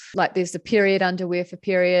now. Like there's the period underwear for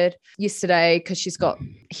period. Yesterday, because she's got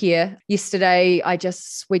hair. Yesterday,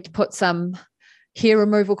 we put some hair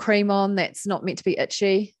removal cream on that's not meant to be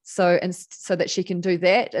itchy. So that she can do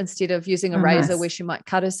that instead of using a razor where she might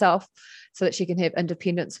cut herself, so that she can have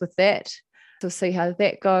independence with that. So we'll see how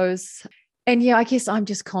that goes. And yeah, I guess I'm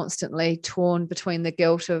just constantly torn between the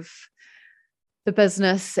guilt of the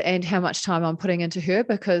business and how much time I'm putting into her,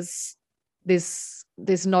 because it's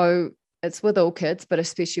with all kids, but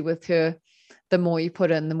especially with her, the more you put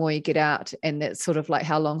in, the more you get out. And that's sort of like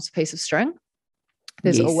how long's a piece of string.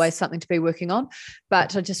 There's always something to be working on.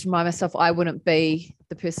 But I just remind myself I wouldn't be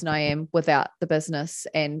the person I am without the business.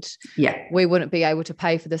 And we wouldn't be able to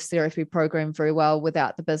pay for this therapy program very well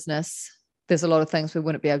without the business. There's a lot of things we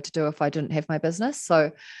wouldn't be able to do if I didn't have my business.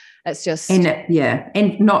 So it's just and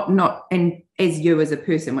not as you as a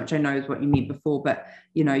person, which I know is what you meant before, but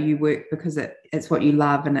you work because it's what you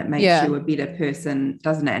love, and it makes you a better person,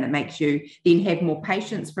 doesn't it? And it makes you then have more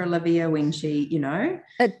patience for Olivia when she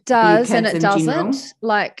it does, and it doesn't general.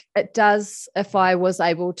 like it does if I was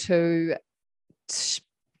able to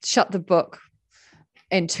shut the book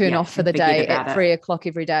and turn off for the day at 3:00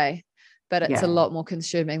 every day. But it's a lot more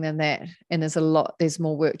consuming than that, and there's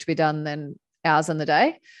more work to be done than hours in the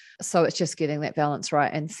day. So it's just getting that balance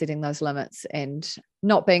right and setting those limits and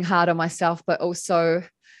not being hard on myself, but also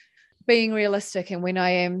being realistic. And when I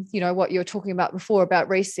am, what you were talking about before about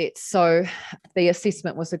resets. So the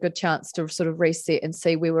assessment was a good chance to sort of reset and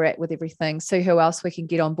see where we're at with everything, see who else we can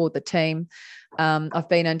get on board the team. I've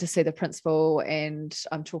been in to see the principal, and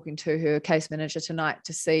I'm talking to her case manager tonight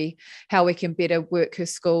to see how we can better work her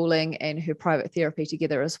schooling and her private therapy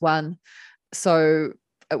together as one. So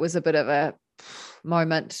it was a bit of a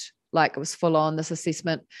moment, like it was full on, this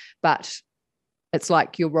assessment, but it's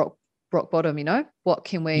like your rock bottom, what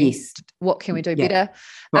can we do better?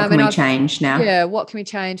 What can we change now? Yeah, what can we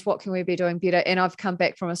change? What can we be doing better? And I've come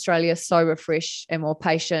back from Australia so refreshed and more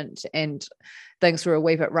patient, and things were a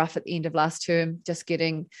wee bit rough at the end of last term.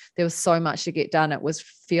 There was so much to get done. It was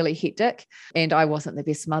fairly hectic, and I wasn't the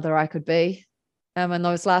best mother I could be. In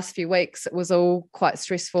those last few weeks, it was all quite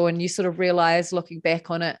stressful, and you sort of realize looking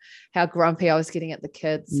back on it, how grumpy I was getting at the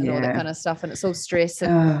kids and all that kind of stuff. And it's all stress.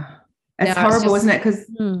 And it's horrible, isn't it? Because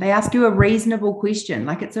they ask you a reasonable question.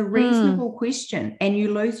 Like, it's a reasonable question, and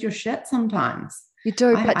you lose your shit sometimes. You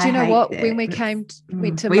do. But do you know what? When we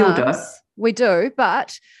went to Mum's, we do.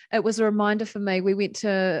 But it was a reminder for me. We went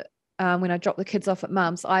to, when I dropped the kids off at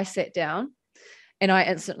Mum's, I sat down and I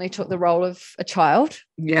instantly took the role of a child.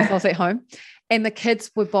 Yeah. I was at home. And the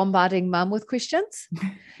kids were bombarding Mum with questions,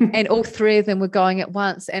 and all three of them were going at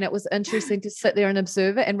once. And it was interesting to sit there and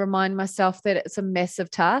observe it and remind myself that it's a massive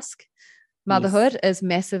task. Motherhood is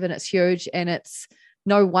massive and it's huge, and it's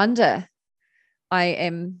no wonder I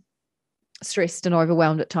am stressed and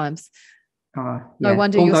overwhelmed at times. No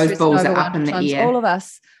wonder all you're those stressed balls and are overwhelmed up in at the times. air. All of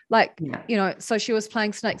us, so she was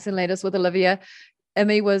playing snakes and ladders with Olivia.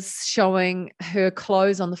 Emmy was showing her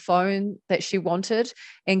clothes on the phone that she wanted,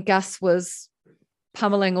 and Gus was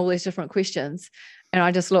pummeling all these different questions. And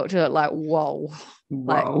I just looked at it like, whoa.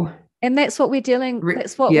 And that's what we're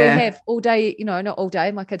that's what we have all day, not all day,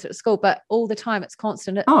 my kids are at school, but all the time. It's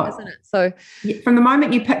constant, isn't it? So from the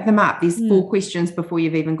moment you pick them up, there's 4 questions before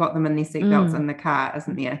you've even got them in their seatbelts in the car,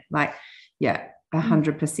 isn't there?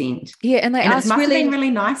 100%. Yeah, and it must have been really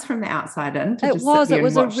nice from the outside in. It was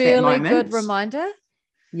a really good reminder.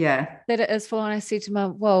 Yeah. That it is full on. I said to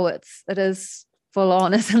Mum, whoa, it is full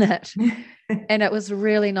on, isn't it? And it was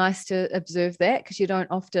really nice to observe that, because you don't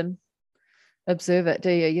often observe it,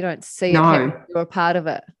 do you? You don't see it happen. You're a part of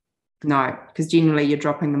it. No, because generally you're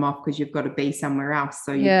dropping them off because you've got to be somewhere else.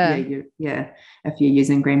 So if you're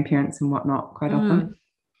using grandparents and whatnot quite often.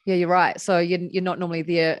 Yeah, you're right. So you're not normally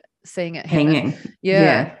there seeing it hanging.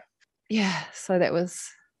 Yeah. So that was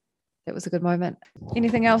a good moment.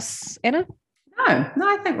 Anything else, Anna? No,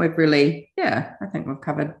 I think we've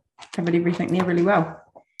covered everything there really well.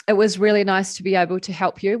 It was really nice to be able to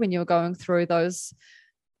help you when you were going through those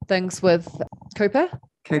things with Cooper.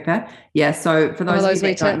 Yeah. So for those of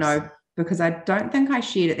you that don't know, because I don't think I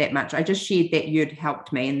shared it that much, I just shared that you'd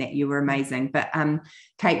helped me and that you were amazing. But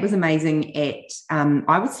Kate was amazing at,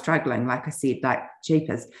 I was struggling, like I said, like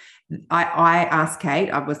jeepers. I asked Kate,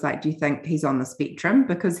 I was like, do you think he's on the spectrum?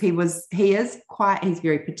 Because he's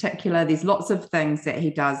very particular. There's lots of things that he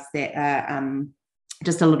does that are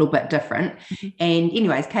just a little bit different. Mm-hmm. And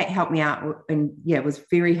anyways, Kate helped me out and was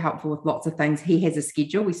very helpful with lots of things. He has a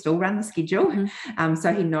schedule. We still run the schedule. Mm-hmm.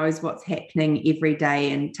 So he knows what's happening every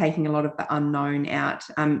day and taking a lot of the unknown out.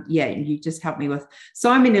 You just helped me with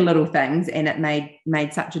so many little things, and it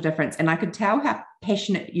made such a difference. And I could tell how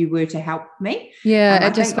passionate you were to help me. Yeah,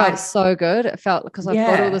 it just felt so good. It felt because I've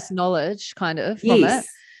got all this knowledge kind of from it.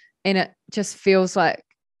 And it just feels like,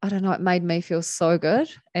 I don't know, it made me feel so good.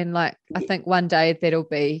 And like, I think one day it'll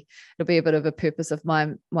be a bit of a purpose of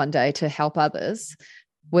mine one day to help others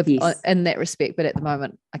with in that respect. But at the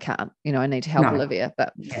moment I can't, I need to help Olivia,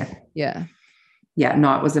 but yeah,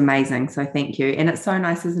 no, it was amazing. So thank you. And it's so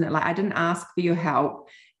nice, isn't it? Like, I didn't ask for your help.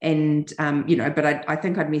 And, but I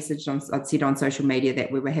think I'd said on social media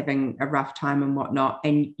that we were having a rough time and whatnot.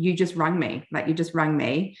 And you just rung me,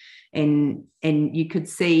 and you could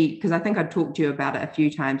see, because I think I'd talked to you about it a few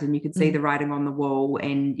times, and you could see the writing on the wall.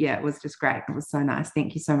 And it was just great. It was so nice.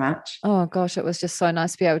 Thank you so much. Oh gosh, it was just so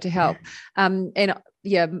nice to be able to help. I mean,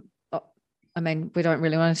 we don't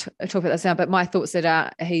really want to talk about this now, but my thoughts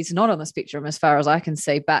that he's not on the spectrum as far as I can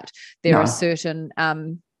see, but there are certain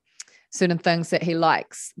things that he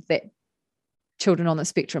likes that children on the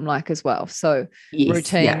spectrum like as well. So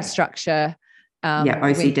routine, structure,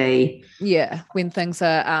 OCD. When things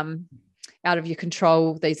are out of your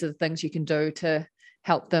control, these are the things you can do to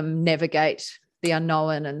help them navigate the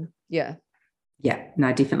unknown. And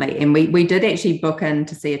no, definitely. And we did actually book in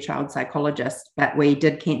to see a child psychologist, but we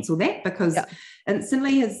did cancel that because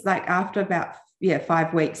instantly after about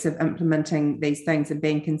 5 weeks of implementing these things and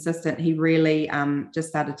being consistent, he really just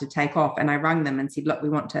started to take off. And I rang them and said, look, we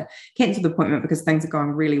want to cancel the appointment because things are going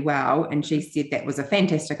really well. And she said that was a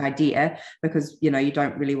fantastic idea because, you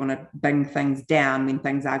don't really want to bring things down when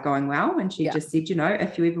things are going well. And she just said,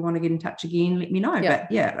 if you ever want to get in touch again, let me know. But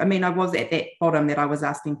I mean, I was at that bottom that I was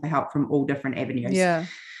asking for help from all different avenues.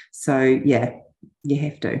 So you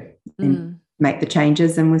have to. And make the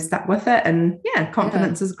changes, and we're stuck with it, and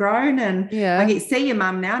confidence has grown, and I get to see your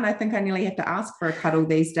mum now, and I think I nearly have to ask for a cuddle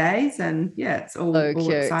these days, and it's all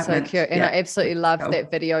cute, excitement. so cute. And I absolutely loved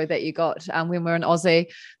that video that you got when we were in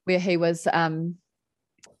Aussie, where he was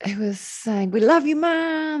saying, "We love you,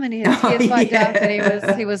 Mum," and he had his ears wiped up,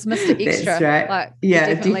 and he was Mr. Extra. That's right. Like,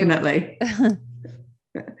 definitely.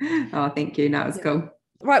 Oh, thank you. No, it's cool.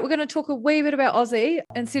 Right, we're going to talk a wee bit about Aussie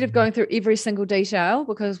instead of going through every single detail,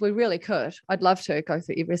 because we really could. I'd love to go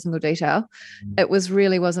through every single detail. It was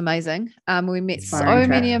amazing. We met so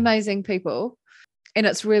many amazing people, and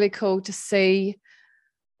it's really cool to see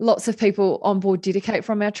lots of people on board dedicate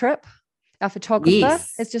from our trip. Our photographer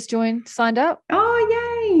has just signed up.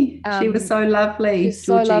 Oh, yay. She was so lovely. She's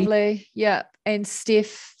so lovely. Yeah. And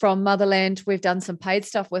Steph from Motherland, we've done some paid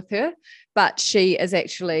stuff with her, but she is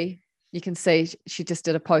actually... You can see she just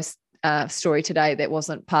did a post story today that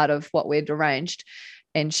wasn't part of what we'd arranged,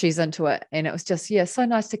 and she's into it. And it was just, so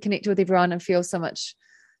nice to connect with everyone and feel so much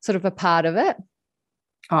sort of a part of it.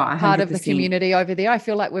 Oh, 100%. Part of the community over there. I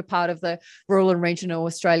feel like we're part of the rural and regional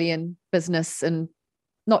Australian business, and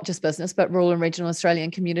not just business, but rural and regional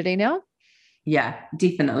Australian community now. Yeah,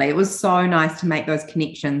 definitely. It was so nice to make those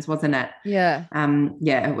connections, wasn't it? Yeah.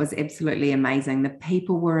 It was absolutely amazing. The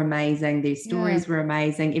people were amazing. Their stories were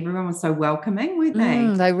amazing. Everyone was so welcoming, weren't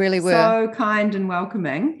they? They really were. So kind and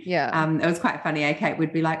welcoming. Yeah. It was quite funny. Kate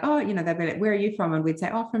would be like, they'd be like, where are you from? And we'd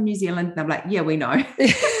say, from New Zealand. And I'm like, yeah, we know.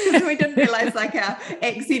 We didn't realize our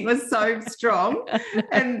accent was so strong.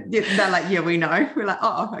 And they're like, yeah, we know. We're like,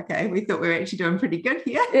 oh, okay. We thought we were actually doing pretty good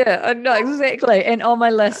here. Yeah, I know, exactly. And on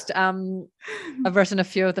my list, I've written a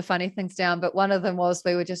few of the funny things down, but one of them was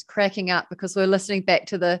we were just cracking up because we were listening back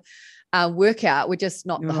to the workout. We just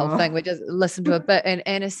not the whole thing. We just listened to a bit, and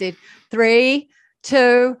Anna said 3,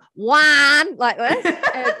 2, 1 like this,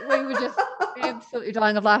 and we were just absolutely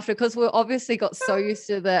dying of laughter because we obviously got so used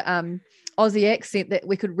to the Aussie accent that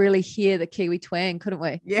we could really hear the Kiwi twang, couldn't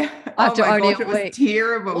we? Yeah. After only it was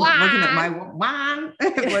terrible, wasn't it? My one,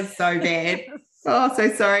 it was so bad. Oh,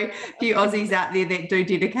 so sorry. A few Aussies out there that do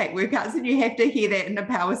dedicate workouts, and you have to hear that in a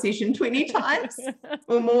power session 20 times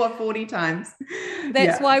or more, 40 times.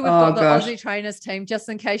 That's why we've got the Aussie trainers team, just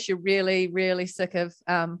in case you're really, really sick of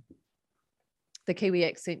the Kiwi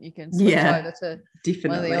accent. You can switch over to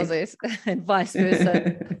one of the Aussies and vice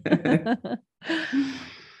versa.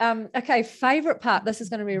 Okay, favorite part. This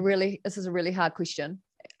is a really hard question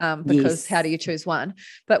because how do you choose one?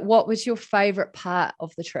 But what was your favorite part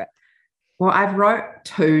of the trip? Well, I've wrote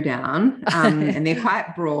 2 down, and they're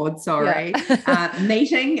quite broad, sorry. Yeah.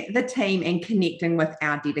 Meeting the team and connecting with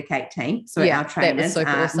our Dedicate team. So our trainers, that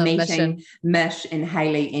was super awesome. meeting Mish and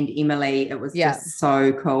Hayley and Emily. It was just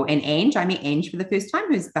so cool. And Ange, I met Ange for the first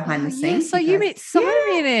time, who's behind the scenes. So you met so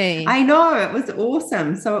many. I know, it was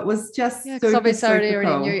awesome. So it was just super obviously I already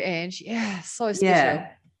cool. knew Ange. Yeah, so special. Yeah.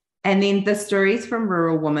 And then the stories from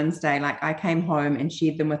Rural Women's Day, like I came home and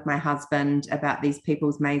shared them with my husband about these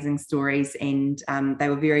people's amazing stories, and they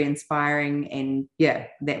were very inspiring. And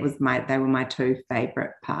they were my 2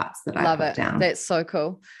 favorite parts that I put down. That's so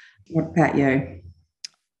cool. What about you?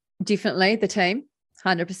 Definitely the team,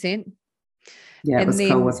 100%. Yeah, it was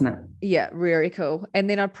cool, wasn't it? Yeah, really cool. And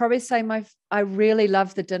then I'd probably say I really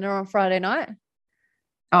loved the dinner on Friday night.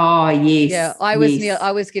 Oh, yes. Yeah, I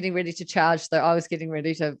was getting ready to charge though. I was getting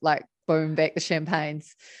ready to like boom back the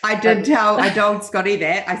champagnes. I told Scotty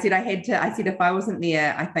that. I said if I wasn't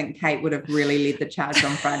there, I think Kate would have really led the charge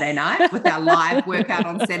on Friday night with our live workout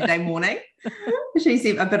on Saturday morning. She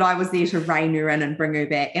said, but I was there to rein her in and bring her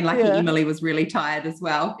back. And lucky Emily was really tired as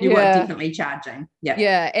well. You were definitely charging. Yeah.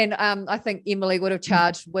 Yeah. And I think Emily would have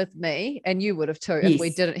charged with me, and you would have too if we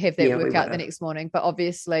didn't have that workout the next morning. But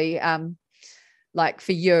obviously, like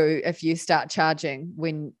for you, if you start charging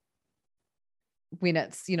when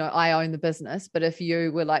it's, I own the business, but if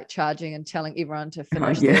you were like charging and telling everyone to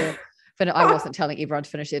finish I wasn't telling everyone to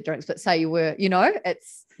finish their drinks, but say you were,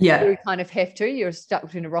 it's, you kind of have to, you're stuck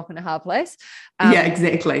between a rock and a hard place.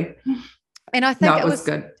 Exactly. And I think it was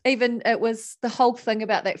good. It was the whole thing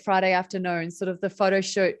about that Friday afternoon, sort of the photo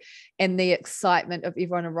shoot and the excitement of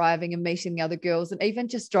everyone arriving and meeting the other girls, and even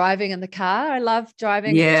just driving in the car. I love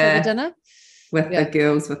driving to the dinner. With the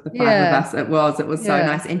girls, with the 5 of us. It was so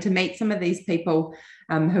nice. And to meet some of these people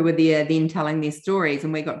who were there then telling their stories,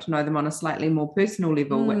 and we got to know them on a slightly more personal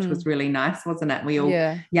level, which was really nice, wasn't it? We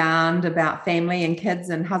all yarned about family and kids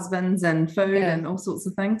and husbands and food and all sorts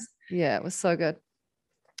of things. Yeah, it was so good.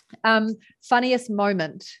 Funniest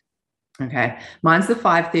moment. Okay. Mine's the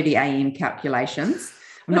 5:30 a.m. calculations.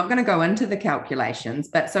 I'm not going to go into the calculations,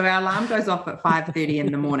 but so our alarm goes off at 5:30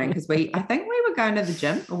 in the morning because I think we were going to the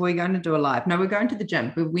gym, or we're going to do a live. No, we're going to the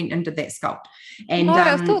gym. We went and did that sculpt. And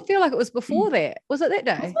I feel like it was before that. Was it that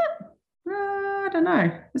day? I don't know.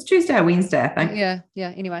 It was Tuesday or Wednesday, I think.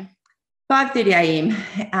 Yeah. Anyway. 5:30 a.m.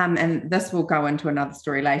 And this will go into another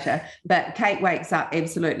story later, but Kate wakes up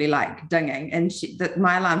absolutely like dinging, and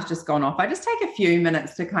my alarm's just gone off. I just take a few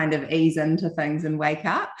minutes to kind of ease into things and wake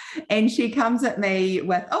up, and she comes at me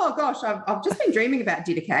with, oh gosh, I've just been dreaming about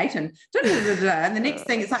Dedicate and and the next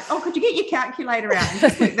thing it's like, oh, could you get your calculator out and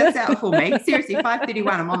just work this out for me? Seriously, 5:31,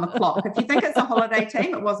 I'm on the clock. If you think it's a holiday,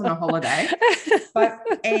 team, it wasn't a holiday. My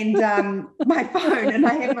phone, and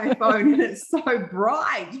I have my phone, and it's so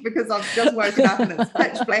bright because I've just woken up and it's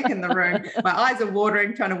pitch black in the room. My eyes are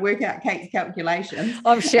watering, trying to work out Kate's calculations.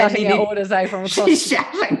 I'm shouting out orders from across. She's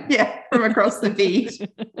shouting, from across the bed.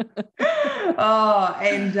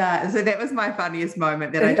 So that was my funniest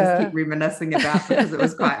moment that I just keep reminiscing about because it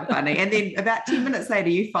was quite funny. And then about 10 minutes later,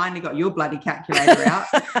 you finally got your bloody calculator out,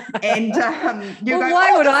 and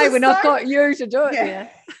why would I when I've got you to do it? Yeah.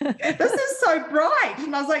 This is so bright.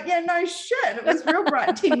 And I was like, no shit. It was real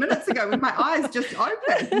bright 10 minutes ago when my eyes just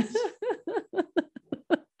opened.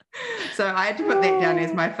 So I had to put that down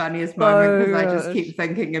as my funniest moment because I just keep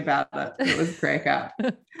thinking about it. It was crack up.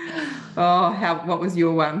 What was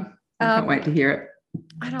your one? I can't wait to hear it.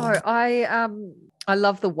 I know. I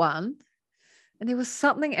love the one. And there was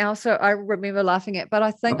something else that I remember laughing at, but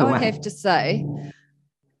I think I have to say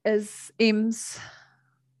is M's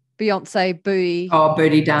Beyonce booty. Oh,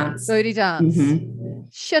 booty dance. Booty dance. Mm-hmm.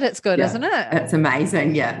 Shit, it's good, isn't it? It's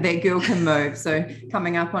amazing. Yeah, that girl can move. So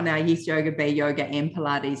coming up on our Yes Yoga, Be Yoga and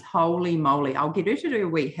Pilates, holy moly. I'll get her to do a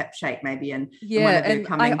wee hip shake maybe in one of her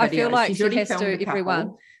coming videos. I feel like she's already filmed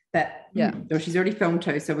everyone. But she's already filmed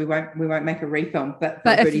 2, so we won't make a refilm. But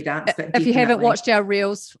booty dance. If you haven't watched our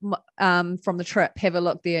reels from the trip, have a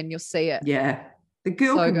look there and you'll see it. Yeah. The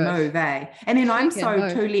girl can move, eh? And then I'm 2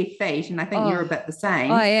 left feet, and I think you're a bit the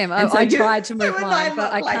same. I am. I tried to move mine,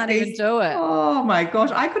 but I can't even do it. Oh my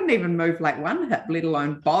gosh, I couldn't even move like one hip, let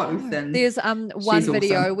alone both. And there's one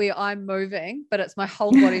video where I'm moving, but it's my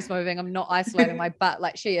whole body's moving. I'm not isolating my butt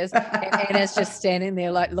like she is, and Anna's just standing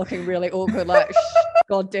there like looking really awkward, like,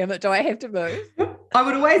 God damn it, do I have to move? I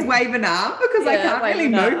would always wave an arm because I can't really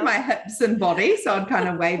move my hips and body, so I'd kind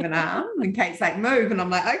of wave an arm, and Kate's like, move, and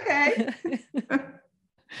I'm like, okay.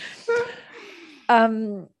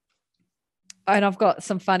 And I've got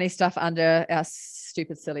some funny stuff under our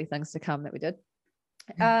stupid silly things to come that we did.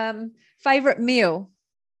 Favorite meal?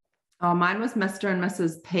 Oh, mine was Mr. and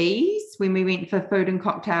Mrs. P's when we went for food and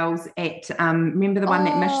cocktails at, remember the one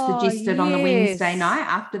that Mish suggested on the Wednesday night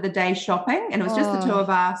after the day shopping? And it was just the two of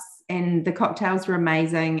us, and the cocktails were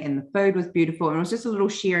amazing and the food was beautiful. And it was just a little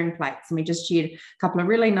sharing plates. And we just shared a couple of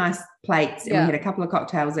really nice plates and we had a couple of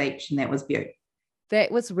cocktails each, and that was beautiful.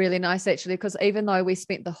 That was really nice, actually, because even though we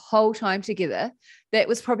spent the whole time together, that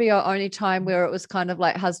was probably our only time where it was kind of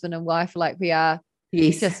like husband and wife, like we are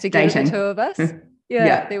just together, dating. The two of us.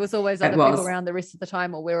 Yeah, there was always other people around the rest of the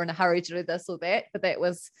time, or we were in a hurry to do this or that. But that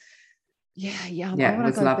was, I want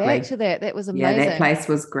to go lovely. Back to that. That was amazing. Yeah, that place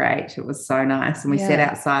was great. It was so nice. And we sat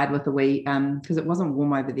outside with a wee, because it wasn't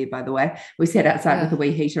warm over there, by the way. We sat outside with a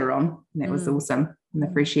wee heater on, and that was awesome in the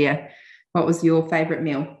fresh air. What was your favourite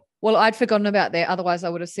meal? Well, I'd forgotten about that. Otherwise, I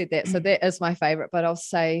would have said that. So that is my favourite, but I'll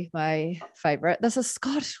say my favourite. This is,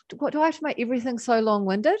 God, what do I have to make everything so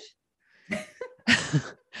long-winded?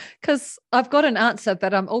 Because I've got an answer,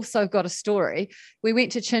 but I'm also got a story. We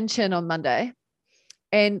went to Chin Chin on Monday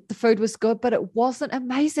and the food was good, but it wasn't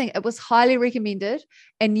amazing. It was highly recommended.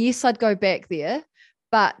 And yes, I'd go back there,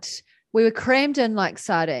 but we were crammed in like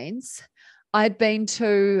sardines. I'd been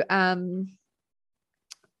to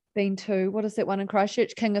what is that one in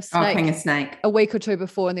Christchurch? King of Snake a week or two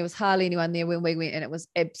before, and there was hardly anyone there when we went, and it was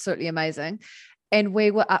absolutely amazing. And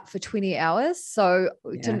we were up for 20 hours, so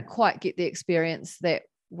we didn't quite get the experience that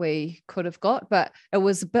we could have got, but it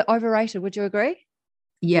was a bit overrated. Would you agree?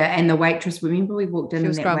 Yeah, and the waitress, remember we walked in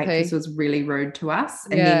and that waitress was really rude to us,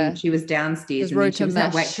 and then she was downstairs and then she was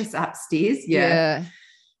our waitress upstairs. Yeah.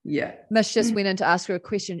 Mish just went in to ask her a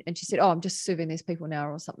question and she said, I'm just serving these people now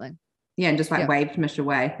or something. Yeah, and just like waved Mish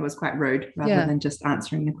away. It was quite rude rather than just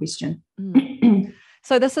answering the question.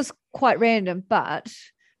 So this is quite random, but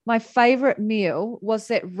my favourite meal was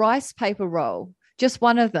that rice paper roll, just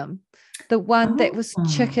one of them, the one that was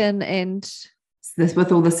chicken and... This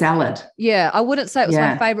with all the salad. Yeah, I wouldn't say it was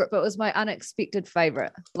my favourite, but it was my unexpected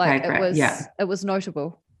favourite. Like it was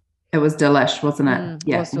notable. It was delish, wasn't it?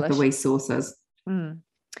 With the wee sauces. Okay,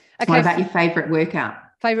 what about your favourite workout?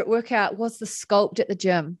 Favourite workout was the sculpt at the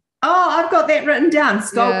gym. Oh, I've got that written down.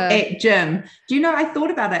 Sculpt at gym. Do you know, I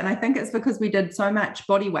thought about it, and I think it's because we did so much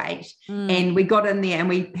body weight and we got in there and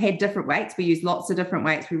we had different weights. We used lots of different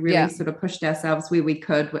weights. We really sort of pushed ourselves where we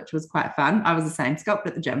could, which was quite fun. I was the same. Sculpt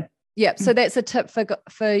at the gym. Yeah. So that's a tip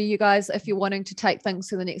for you guys if you're wanting to take things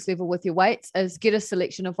to the next level with your weights, is get a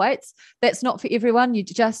selection of weights. That's not for everyone. You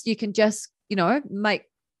can just, make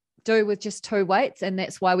do with just two weights, and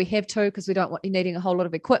that's why we have two, because we don't want you needing a whole lot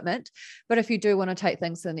of equipment. But if you do want to take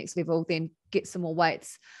things to the next level, then get some more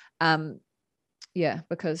weights.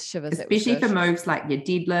 Because shivers, especially for moves like your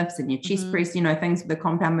deadlifts and your chest press, things with the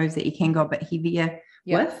compound moves that you can go a bit heavier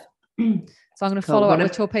with. So I'm going to follow up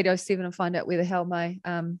with Torpedo 7 and find out where the hell my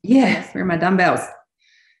where are my dumbbells.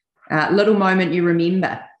 Little moment you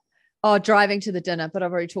remember. Driving to the dinner, but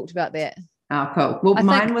I've already talked about that. Oh, cool. Well,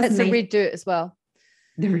 mine was the red dirt as well.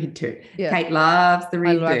 The red dirt. Yeah. Kate loves the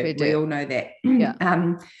red dirt. We all know that.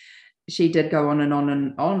 Yeah. She did go on and on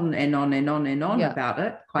and on and on and on and on about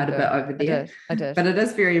it quite a bit over there. I did. But it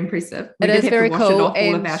is very impressive. It is very cool. It off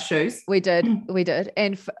all of our shoes. We did.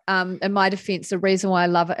 And in my defense, the reason why I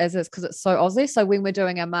love it is because it's so Aussie. So when we're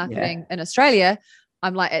doing our marketing in Australia,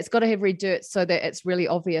 I'm like, it's got to have red dirt so that it's really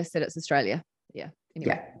obvious that it's Australia. Yeah.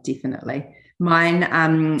 Anyway. Yeah, definitely. Mine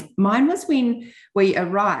was when we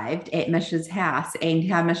arrived at Mish's house and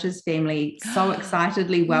how Mish's family so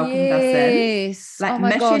excitedly welcomed us in. Like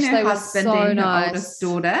Mish and her husband and her oldest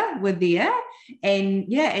daughter were there. And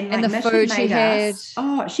and the food she had.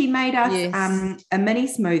 She made us a mini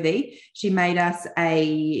smoothie. She made us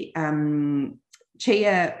a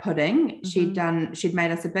chia pudding. She'd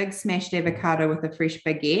made us a big smashed avocado with a fresh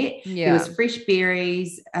baguette. There was fresh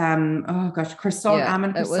berries, croissant,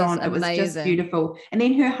 almond croissant. It was just beautiful. And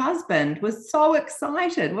then her husband was so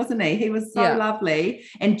excited, wasn't he? He was so lovely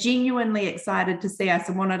and genuinely excited to see us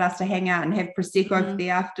and wanted us to hang out and have prosecco for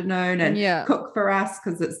the afternoon and cook for us,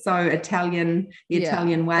 because it's so Italian, the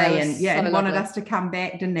Italian way. And wanted us to come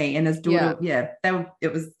back, didn't he? And his daughter,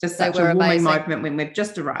 it was just such a warming moment when we've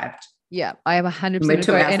just arrived. Yeah, I am 100%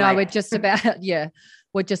 agree. And I would just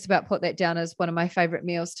about put that down as one of my favorite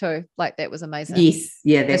meals too. Like, that was amazing. Yes,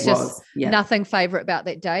 that was. Nothing favorite about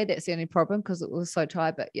that day. That's the only problem, because it was so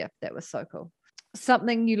tired. But that was so cool.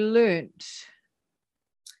 Something you learnt.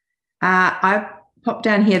 I pop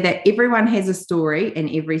down here that everyone has a story and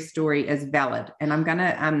every story is valid. And I'm going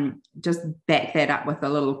to just back that up with a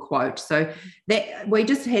little quote. So that we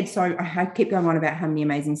just had, so I kept going on about how many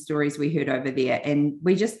amazing stories we heard over there. And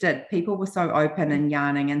we just did. People were so open and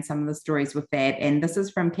yarning, and some of the stories were fab. And this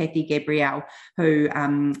is from Kathy Gabrielle, who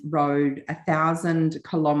rode 1,000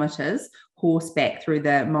 kilometers horseback through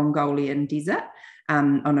the Mongolian desert.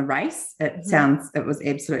 On a race. It was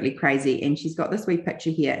absolutely crazy. And she's got this wee picture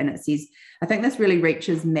here, and it says, I think this really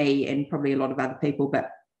reaches me and probably a lot of other people, but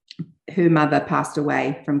her mother passed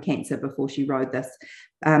away from cancer before she rode this.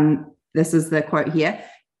 This is the quote here: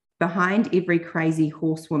 behind every crazy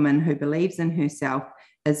horsewoman who believes in herself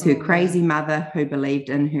is her crazy mother who believed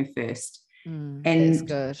in her first. And that's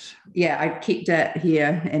good. Yeah, I kept it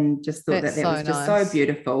here and just thought that was just nice. so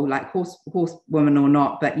beautiful, like horsewoman or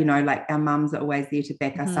not, but you know, like our mums are always there to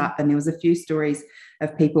back us up. And there was a few stories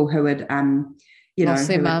of people who had lost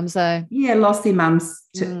their mums, lost their mums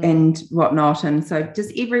and whatnot. And so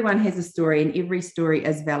just everyone has a story, and every story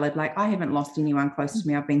is valid. Like, I haven't lost anyone close to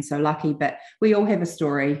me. I've been so lucky, but we all have a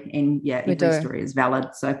story, and every story is valid.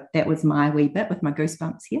 So that was my wee bit with my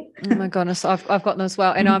goosebumps here. Oh my goodness, I've got them as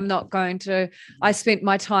well. And I'm not going to, I spent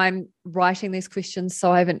my time writing these questions,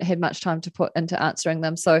 so I haven't had much time to put into answering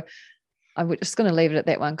them. So I'm just going to leave it at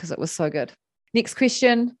that one because it was so good. Next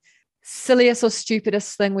question: silliest or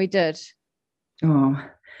stupidest thing we did? Oh,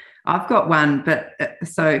 I've got one, but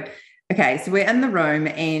so we're in the room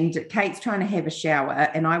and Kate's trying to have a shower,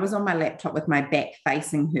 and I was on my laptop with my back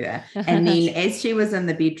facing her. And then as she was in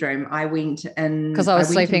the bedroom, I went in. Because I was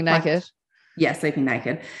sleeping naked. Yeah, sleeping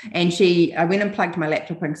naked. And I went and plugged my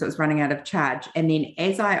laptop in because it was running out of charge. And then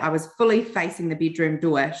as I was fully facing the bedroom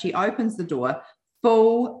door, she opens the door,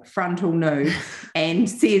 full frontal nude, and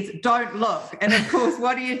says, "Don't look." And of course,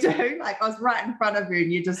 what do? Like, I was right in front of her,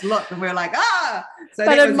 and you just looked, and we were like, ah. So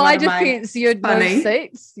but in my defense, you'd moved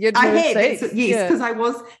seats. I had, yes, because I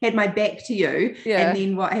had my back to you. Yeah. And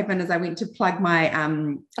then what happened is I went to plug my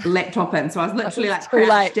laptop in. So I was literally like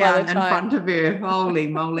crouched down in front of her. Holy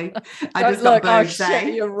moly. I just got boobs.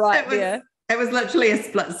 Shit, you're right there. It was literally a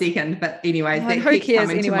split second. But anyways, that keeps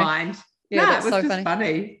coming to mind. Yeah, it was so just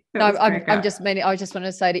funny. No, I'm just meaning. I just want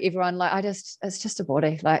to say to everyone, like, it's just a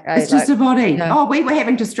body. Like, it's just a body. Oh, we were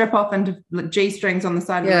having to strip off into G-strings on the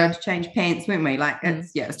side of the road to change pants, weren't we? Like,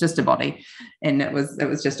 it's just a body, and it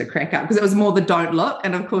was just a crack up because it was more the don't look,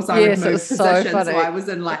 and of course I would move position, so I was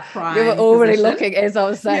in like prime. You were already looking as I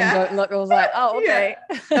was saying don't look. I was like, oh, okay.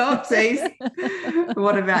 Oopsies.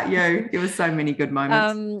 What about you? There were so many good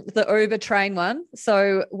moments. The Uber train one.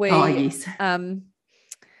 So we. Oh yes.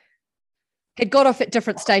 Had got off at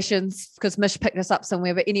different stations because Mish picked us up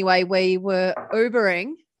somewhere. But anyway, we were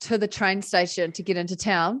Ubering to the train station to get into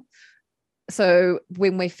town. So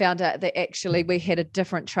when we found out that actually we had a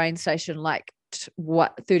different train station, like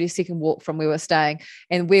 30-second walk from where we were staying,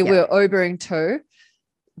 and where we were Ubering to,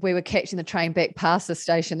 we were catching the train back past the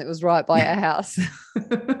station that was right by our house. So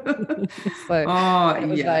it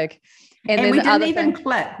was vague. And we didn't even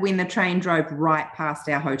click when the train drove right past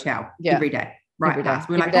our hotel every day. Right past.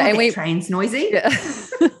 We're like, that train's noisy. Yeah.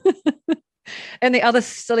 And the other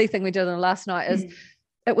silly thing we did on last night is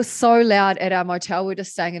it was so loud at our motel. We were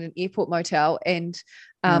just staying at an airport motel, and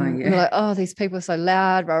we were like, oh, these people are so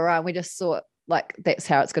loud, rah, rah. And we just thought, like, that's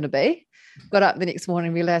how it's going to be. Got up the next morning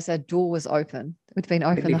and realised our door was open. It had been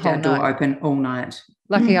open the whole night. Door open all night.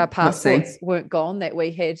 Lucky our passports weren't gone, that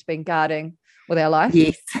we had been guarding with our life.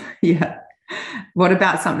 Yes, yeah. What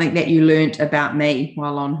about something that you learnt about me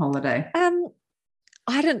while on holiday?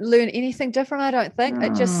 I didn't learn anything different, I don't think.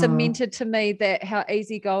 It just cemented to me that how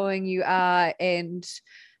easygoing you are and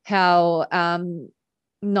how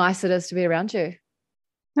nice it is to be around you.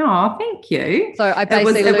 Oh, thank you. So I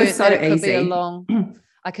basically learned that it could be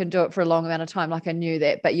I can do it for a long amount of time. Like, I knew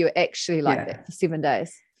that, but you're actually like that for 7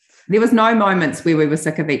 days. There was no moments where we were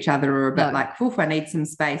sick of each other or a bit like, oof, I need some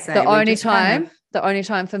space. The only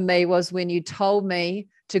time for me was when you told me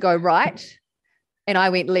to go right and I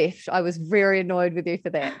went left. I was very annoyed with you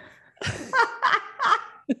for that.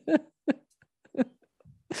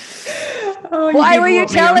 Why were you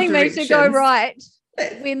telling me to go right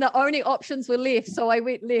when the only options were left? So I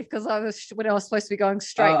went left because I was supposed to be going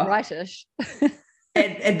straight rightish.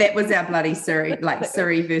 And that was our bloody Siri, like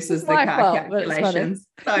Siri versus the car calculations.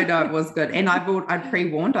 So no, it was good. And I'd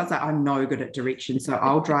pre-warned. I was like, I'm no good at directions, so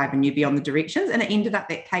I'll drive and you be on the directions. And it ended up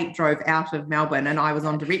that Kate drove out of Melbourne and I was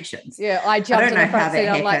on directions. Yeah, I jumped in the front seat.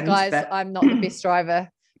 I'm like, guys, I'm not the best driver,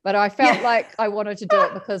 but I felt like I wanted to do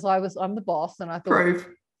it because I'm the boss, and I thought, prove.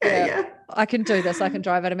 Yeah. I can do this. I can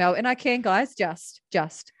drive out of Melbourne, and I can, guys.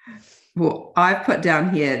 Just. Well, I've put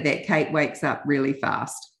down here that Kate wakes up really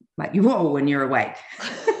fast. like, whoa, when you're awake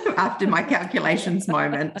after my calculations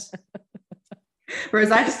moment.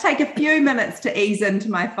 Whereas I just take a few minutes to ease into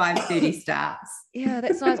my 5:30 starts. Yeah,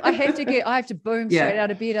 that's nice. I have to boom straight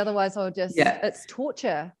out of bed. Otherwise I'll just, it's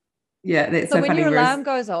torture. Yeah. That's so so when funny. your alarm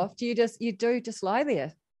goes off, you just lie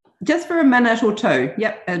there? Just for a minute or two.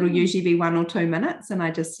 Yep. It'll usually be 1 or 2 minutes. And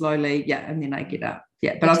I just slowly, and then I get up.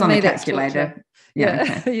 Yeah. But I was on the calculator. Yeah.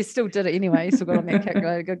 Okay. You still did it anyway. You still got on that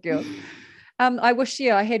calculator. Good girl. I wish,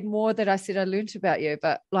 I had more that I said I learned about you.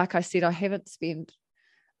 But like I said, I haven't spent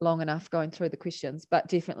long enough going through the questions, but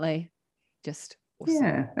definitely just awesome.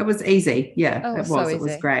 Yeah, it was easy. Yeah, it was. So easy. It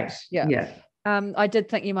was great. Yeah. I did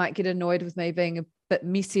think you might get annoyed with me being a bit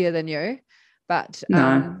messier than you, but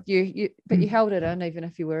no. you held it in even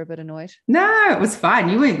if you were a bit annoyed. No, it was fine.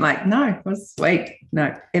 You weren't like, no, it was sweet.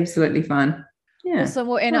 No, absolutely fine. Yeah. Awesome.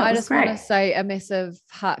 Well, Anna, I just want to say a massive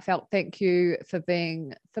heartfelt thank you for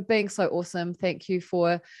being so awesome. Thank you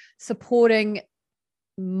for supporting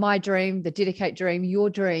my dream, the Dedicate dream, your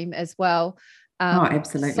dream as well.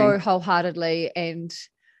 Absolutely. So wholeheartedly, and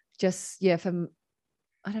just, for,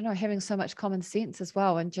 I don't know, having so much common sense as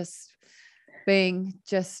well, and just being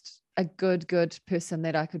just a good person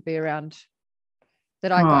that I could be around.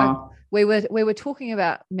 That we were talking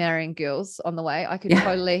about marrying girls on the way.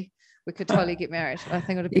 We could totally get married. I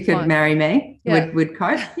think it would be fun. You could marry me. Yeah. Would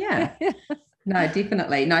cope. Yeah. No,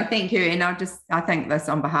 definitely. No, thank you. And I think this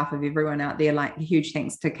on behalf of everyone out there, like, huge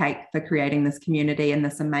thanks to Kate for creating this community and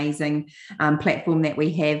this amazing platform that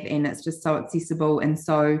we have. And it's just so accessible and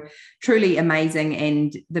so truly amazing.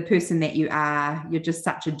 And the person that you are, you're just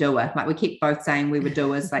such a doer. Like, we keep both saying we were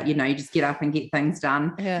doers, like, you just get up and get things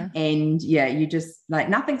done. Yeah. And you just, like,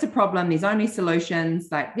 nothing's a problem. There's only solutions.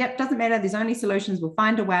 Like, doesn't matter. There's only solutions. We'll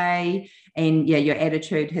find a way. And your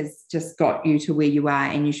attitude has just got you to where you are,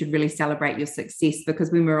 and you should really celebrate your success. Because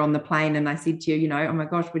when we were on the plane and I said to you, oh my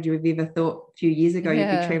gosh, would you have ever thought a few years ago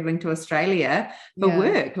you'd be traveling to Australia for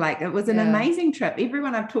work? Like, it was an amazing trip.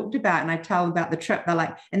 Everyone I've talked about and I tell about the trip, they're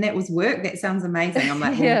like, and that was work? That sounds amazing. I'm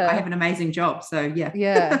like, well, I have an amazing job. So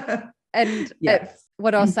yeah. And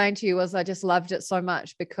what I was saying to you was I just loved it so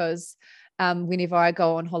much because whenever I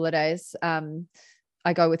go on holidays,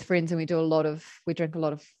 I go with friends and we drink a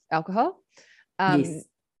lot of alcohol. Yes.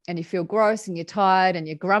 And you feel gross and you're tired and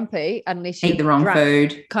you're grumpy unless you eat the wrong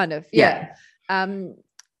food. Kind of. Yeah.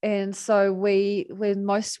 And so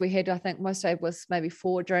most day was maybe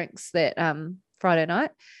 4 drinks that Friday night.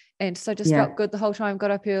 And so just felt good the whole time, got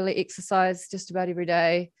up early, exercised just about every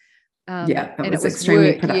day. It was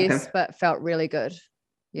extremely productive. Yes, but felt really good.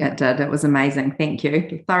 Yeah. It did. It was amazing. Thank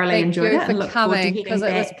you. Thoroughly enjoyed it. Thank you for coming, because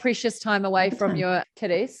it was precious time away from your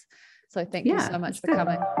kiddies. So thank you so much for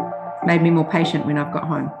coming. Made me more patient when I've got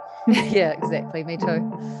home. Yeah, exactly. Me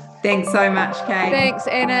too. Thanks so much, Kate. Thanks,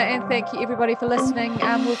 Anna. And thank you, everybody, for listening.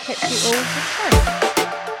 We'll catch you all next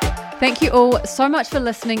time. Thank you all so much for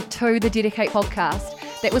listening to the Dedicate podcast.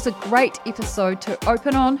 That was a great episode to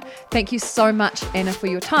open on. Thank you so much, Anna, for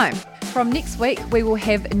your time. From next week, we will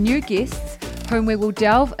have new guests whom we will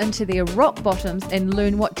delve into their rock bottoms and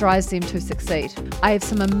learn what drives them to succeed. I have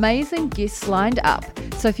some amazing guests lined up,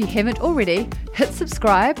 so if you haven't already, hit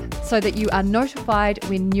subscribe so that you are notified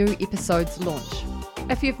when new episodes launch.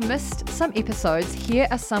 If you've missed some episodes, here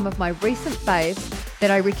are some of my recent faves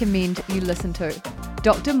that I recommend you listen to.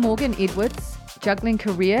 Dr. Morgan Edwards, Juggling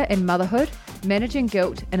Career and Motherhood, Managing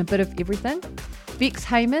Guilt and a Bit of Everything. Bex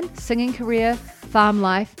Heyman, Singing Career, Farm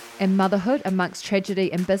Life and Motherhood Amongst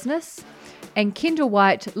Tragedy and Business. And Kendall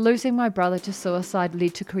White, Losing My Brother to Suicide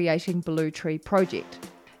Led to Creating Blue Tree Project.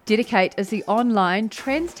 Dedicate is the online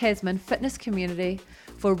trans-Tasman fitness community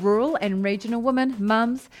for rural and regional women,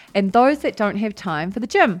 mums, and those that don't have time for the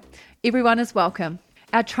gym. Everyone is welcome.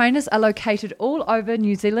 Our trainers are located all over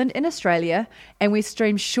New Zealand and Australia, and we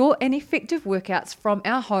stream short and effective workouts from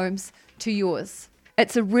our homes to yours.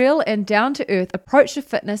 It's a real and down-to-earth approach to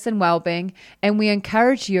fitness and well-being, and we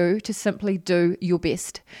encourage you to simply do your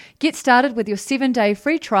best. Get started with your 7-day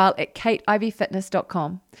free trial at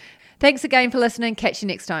kateivyfitness.com. Thanks again for listening. Catch you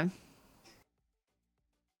next time.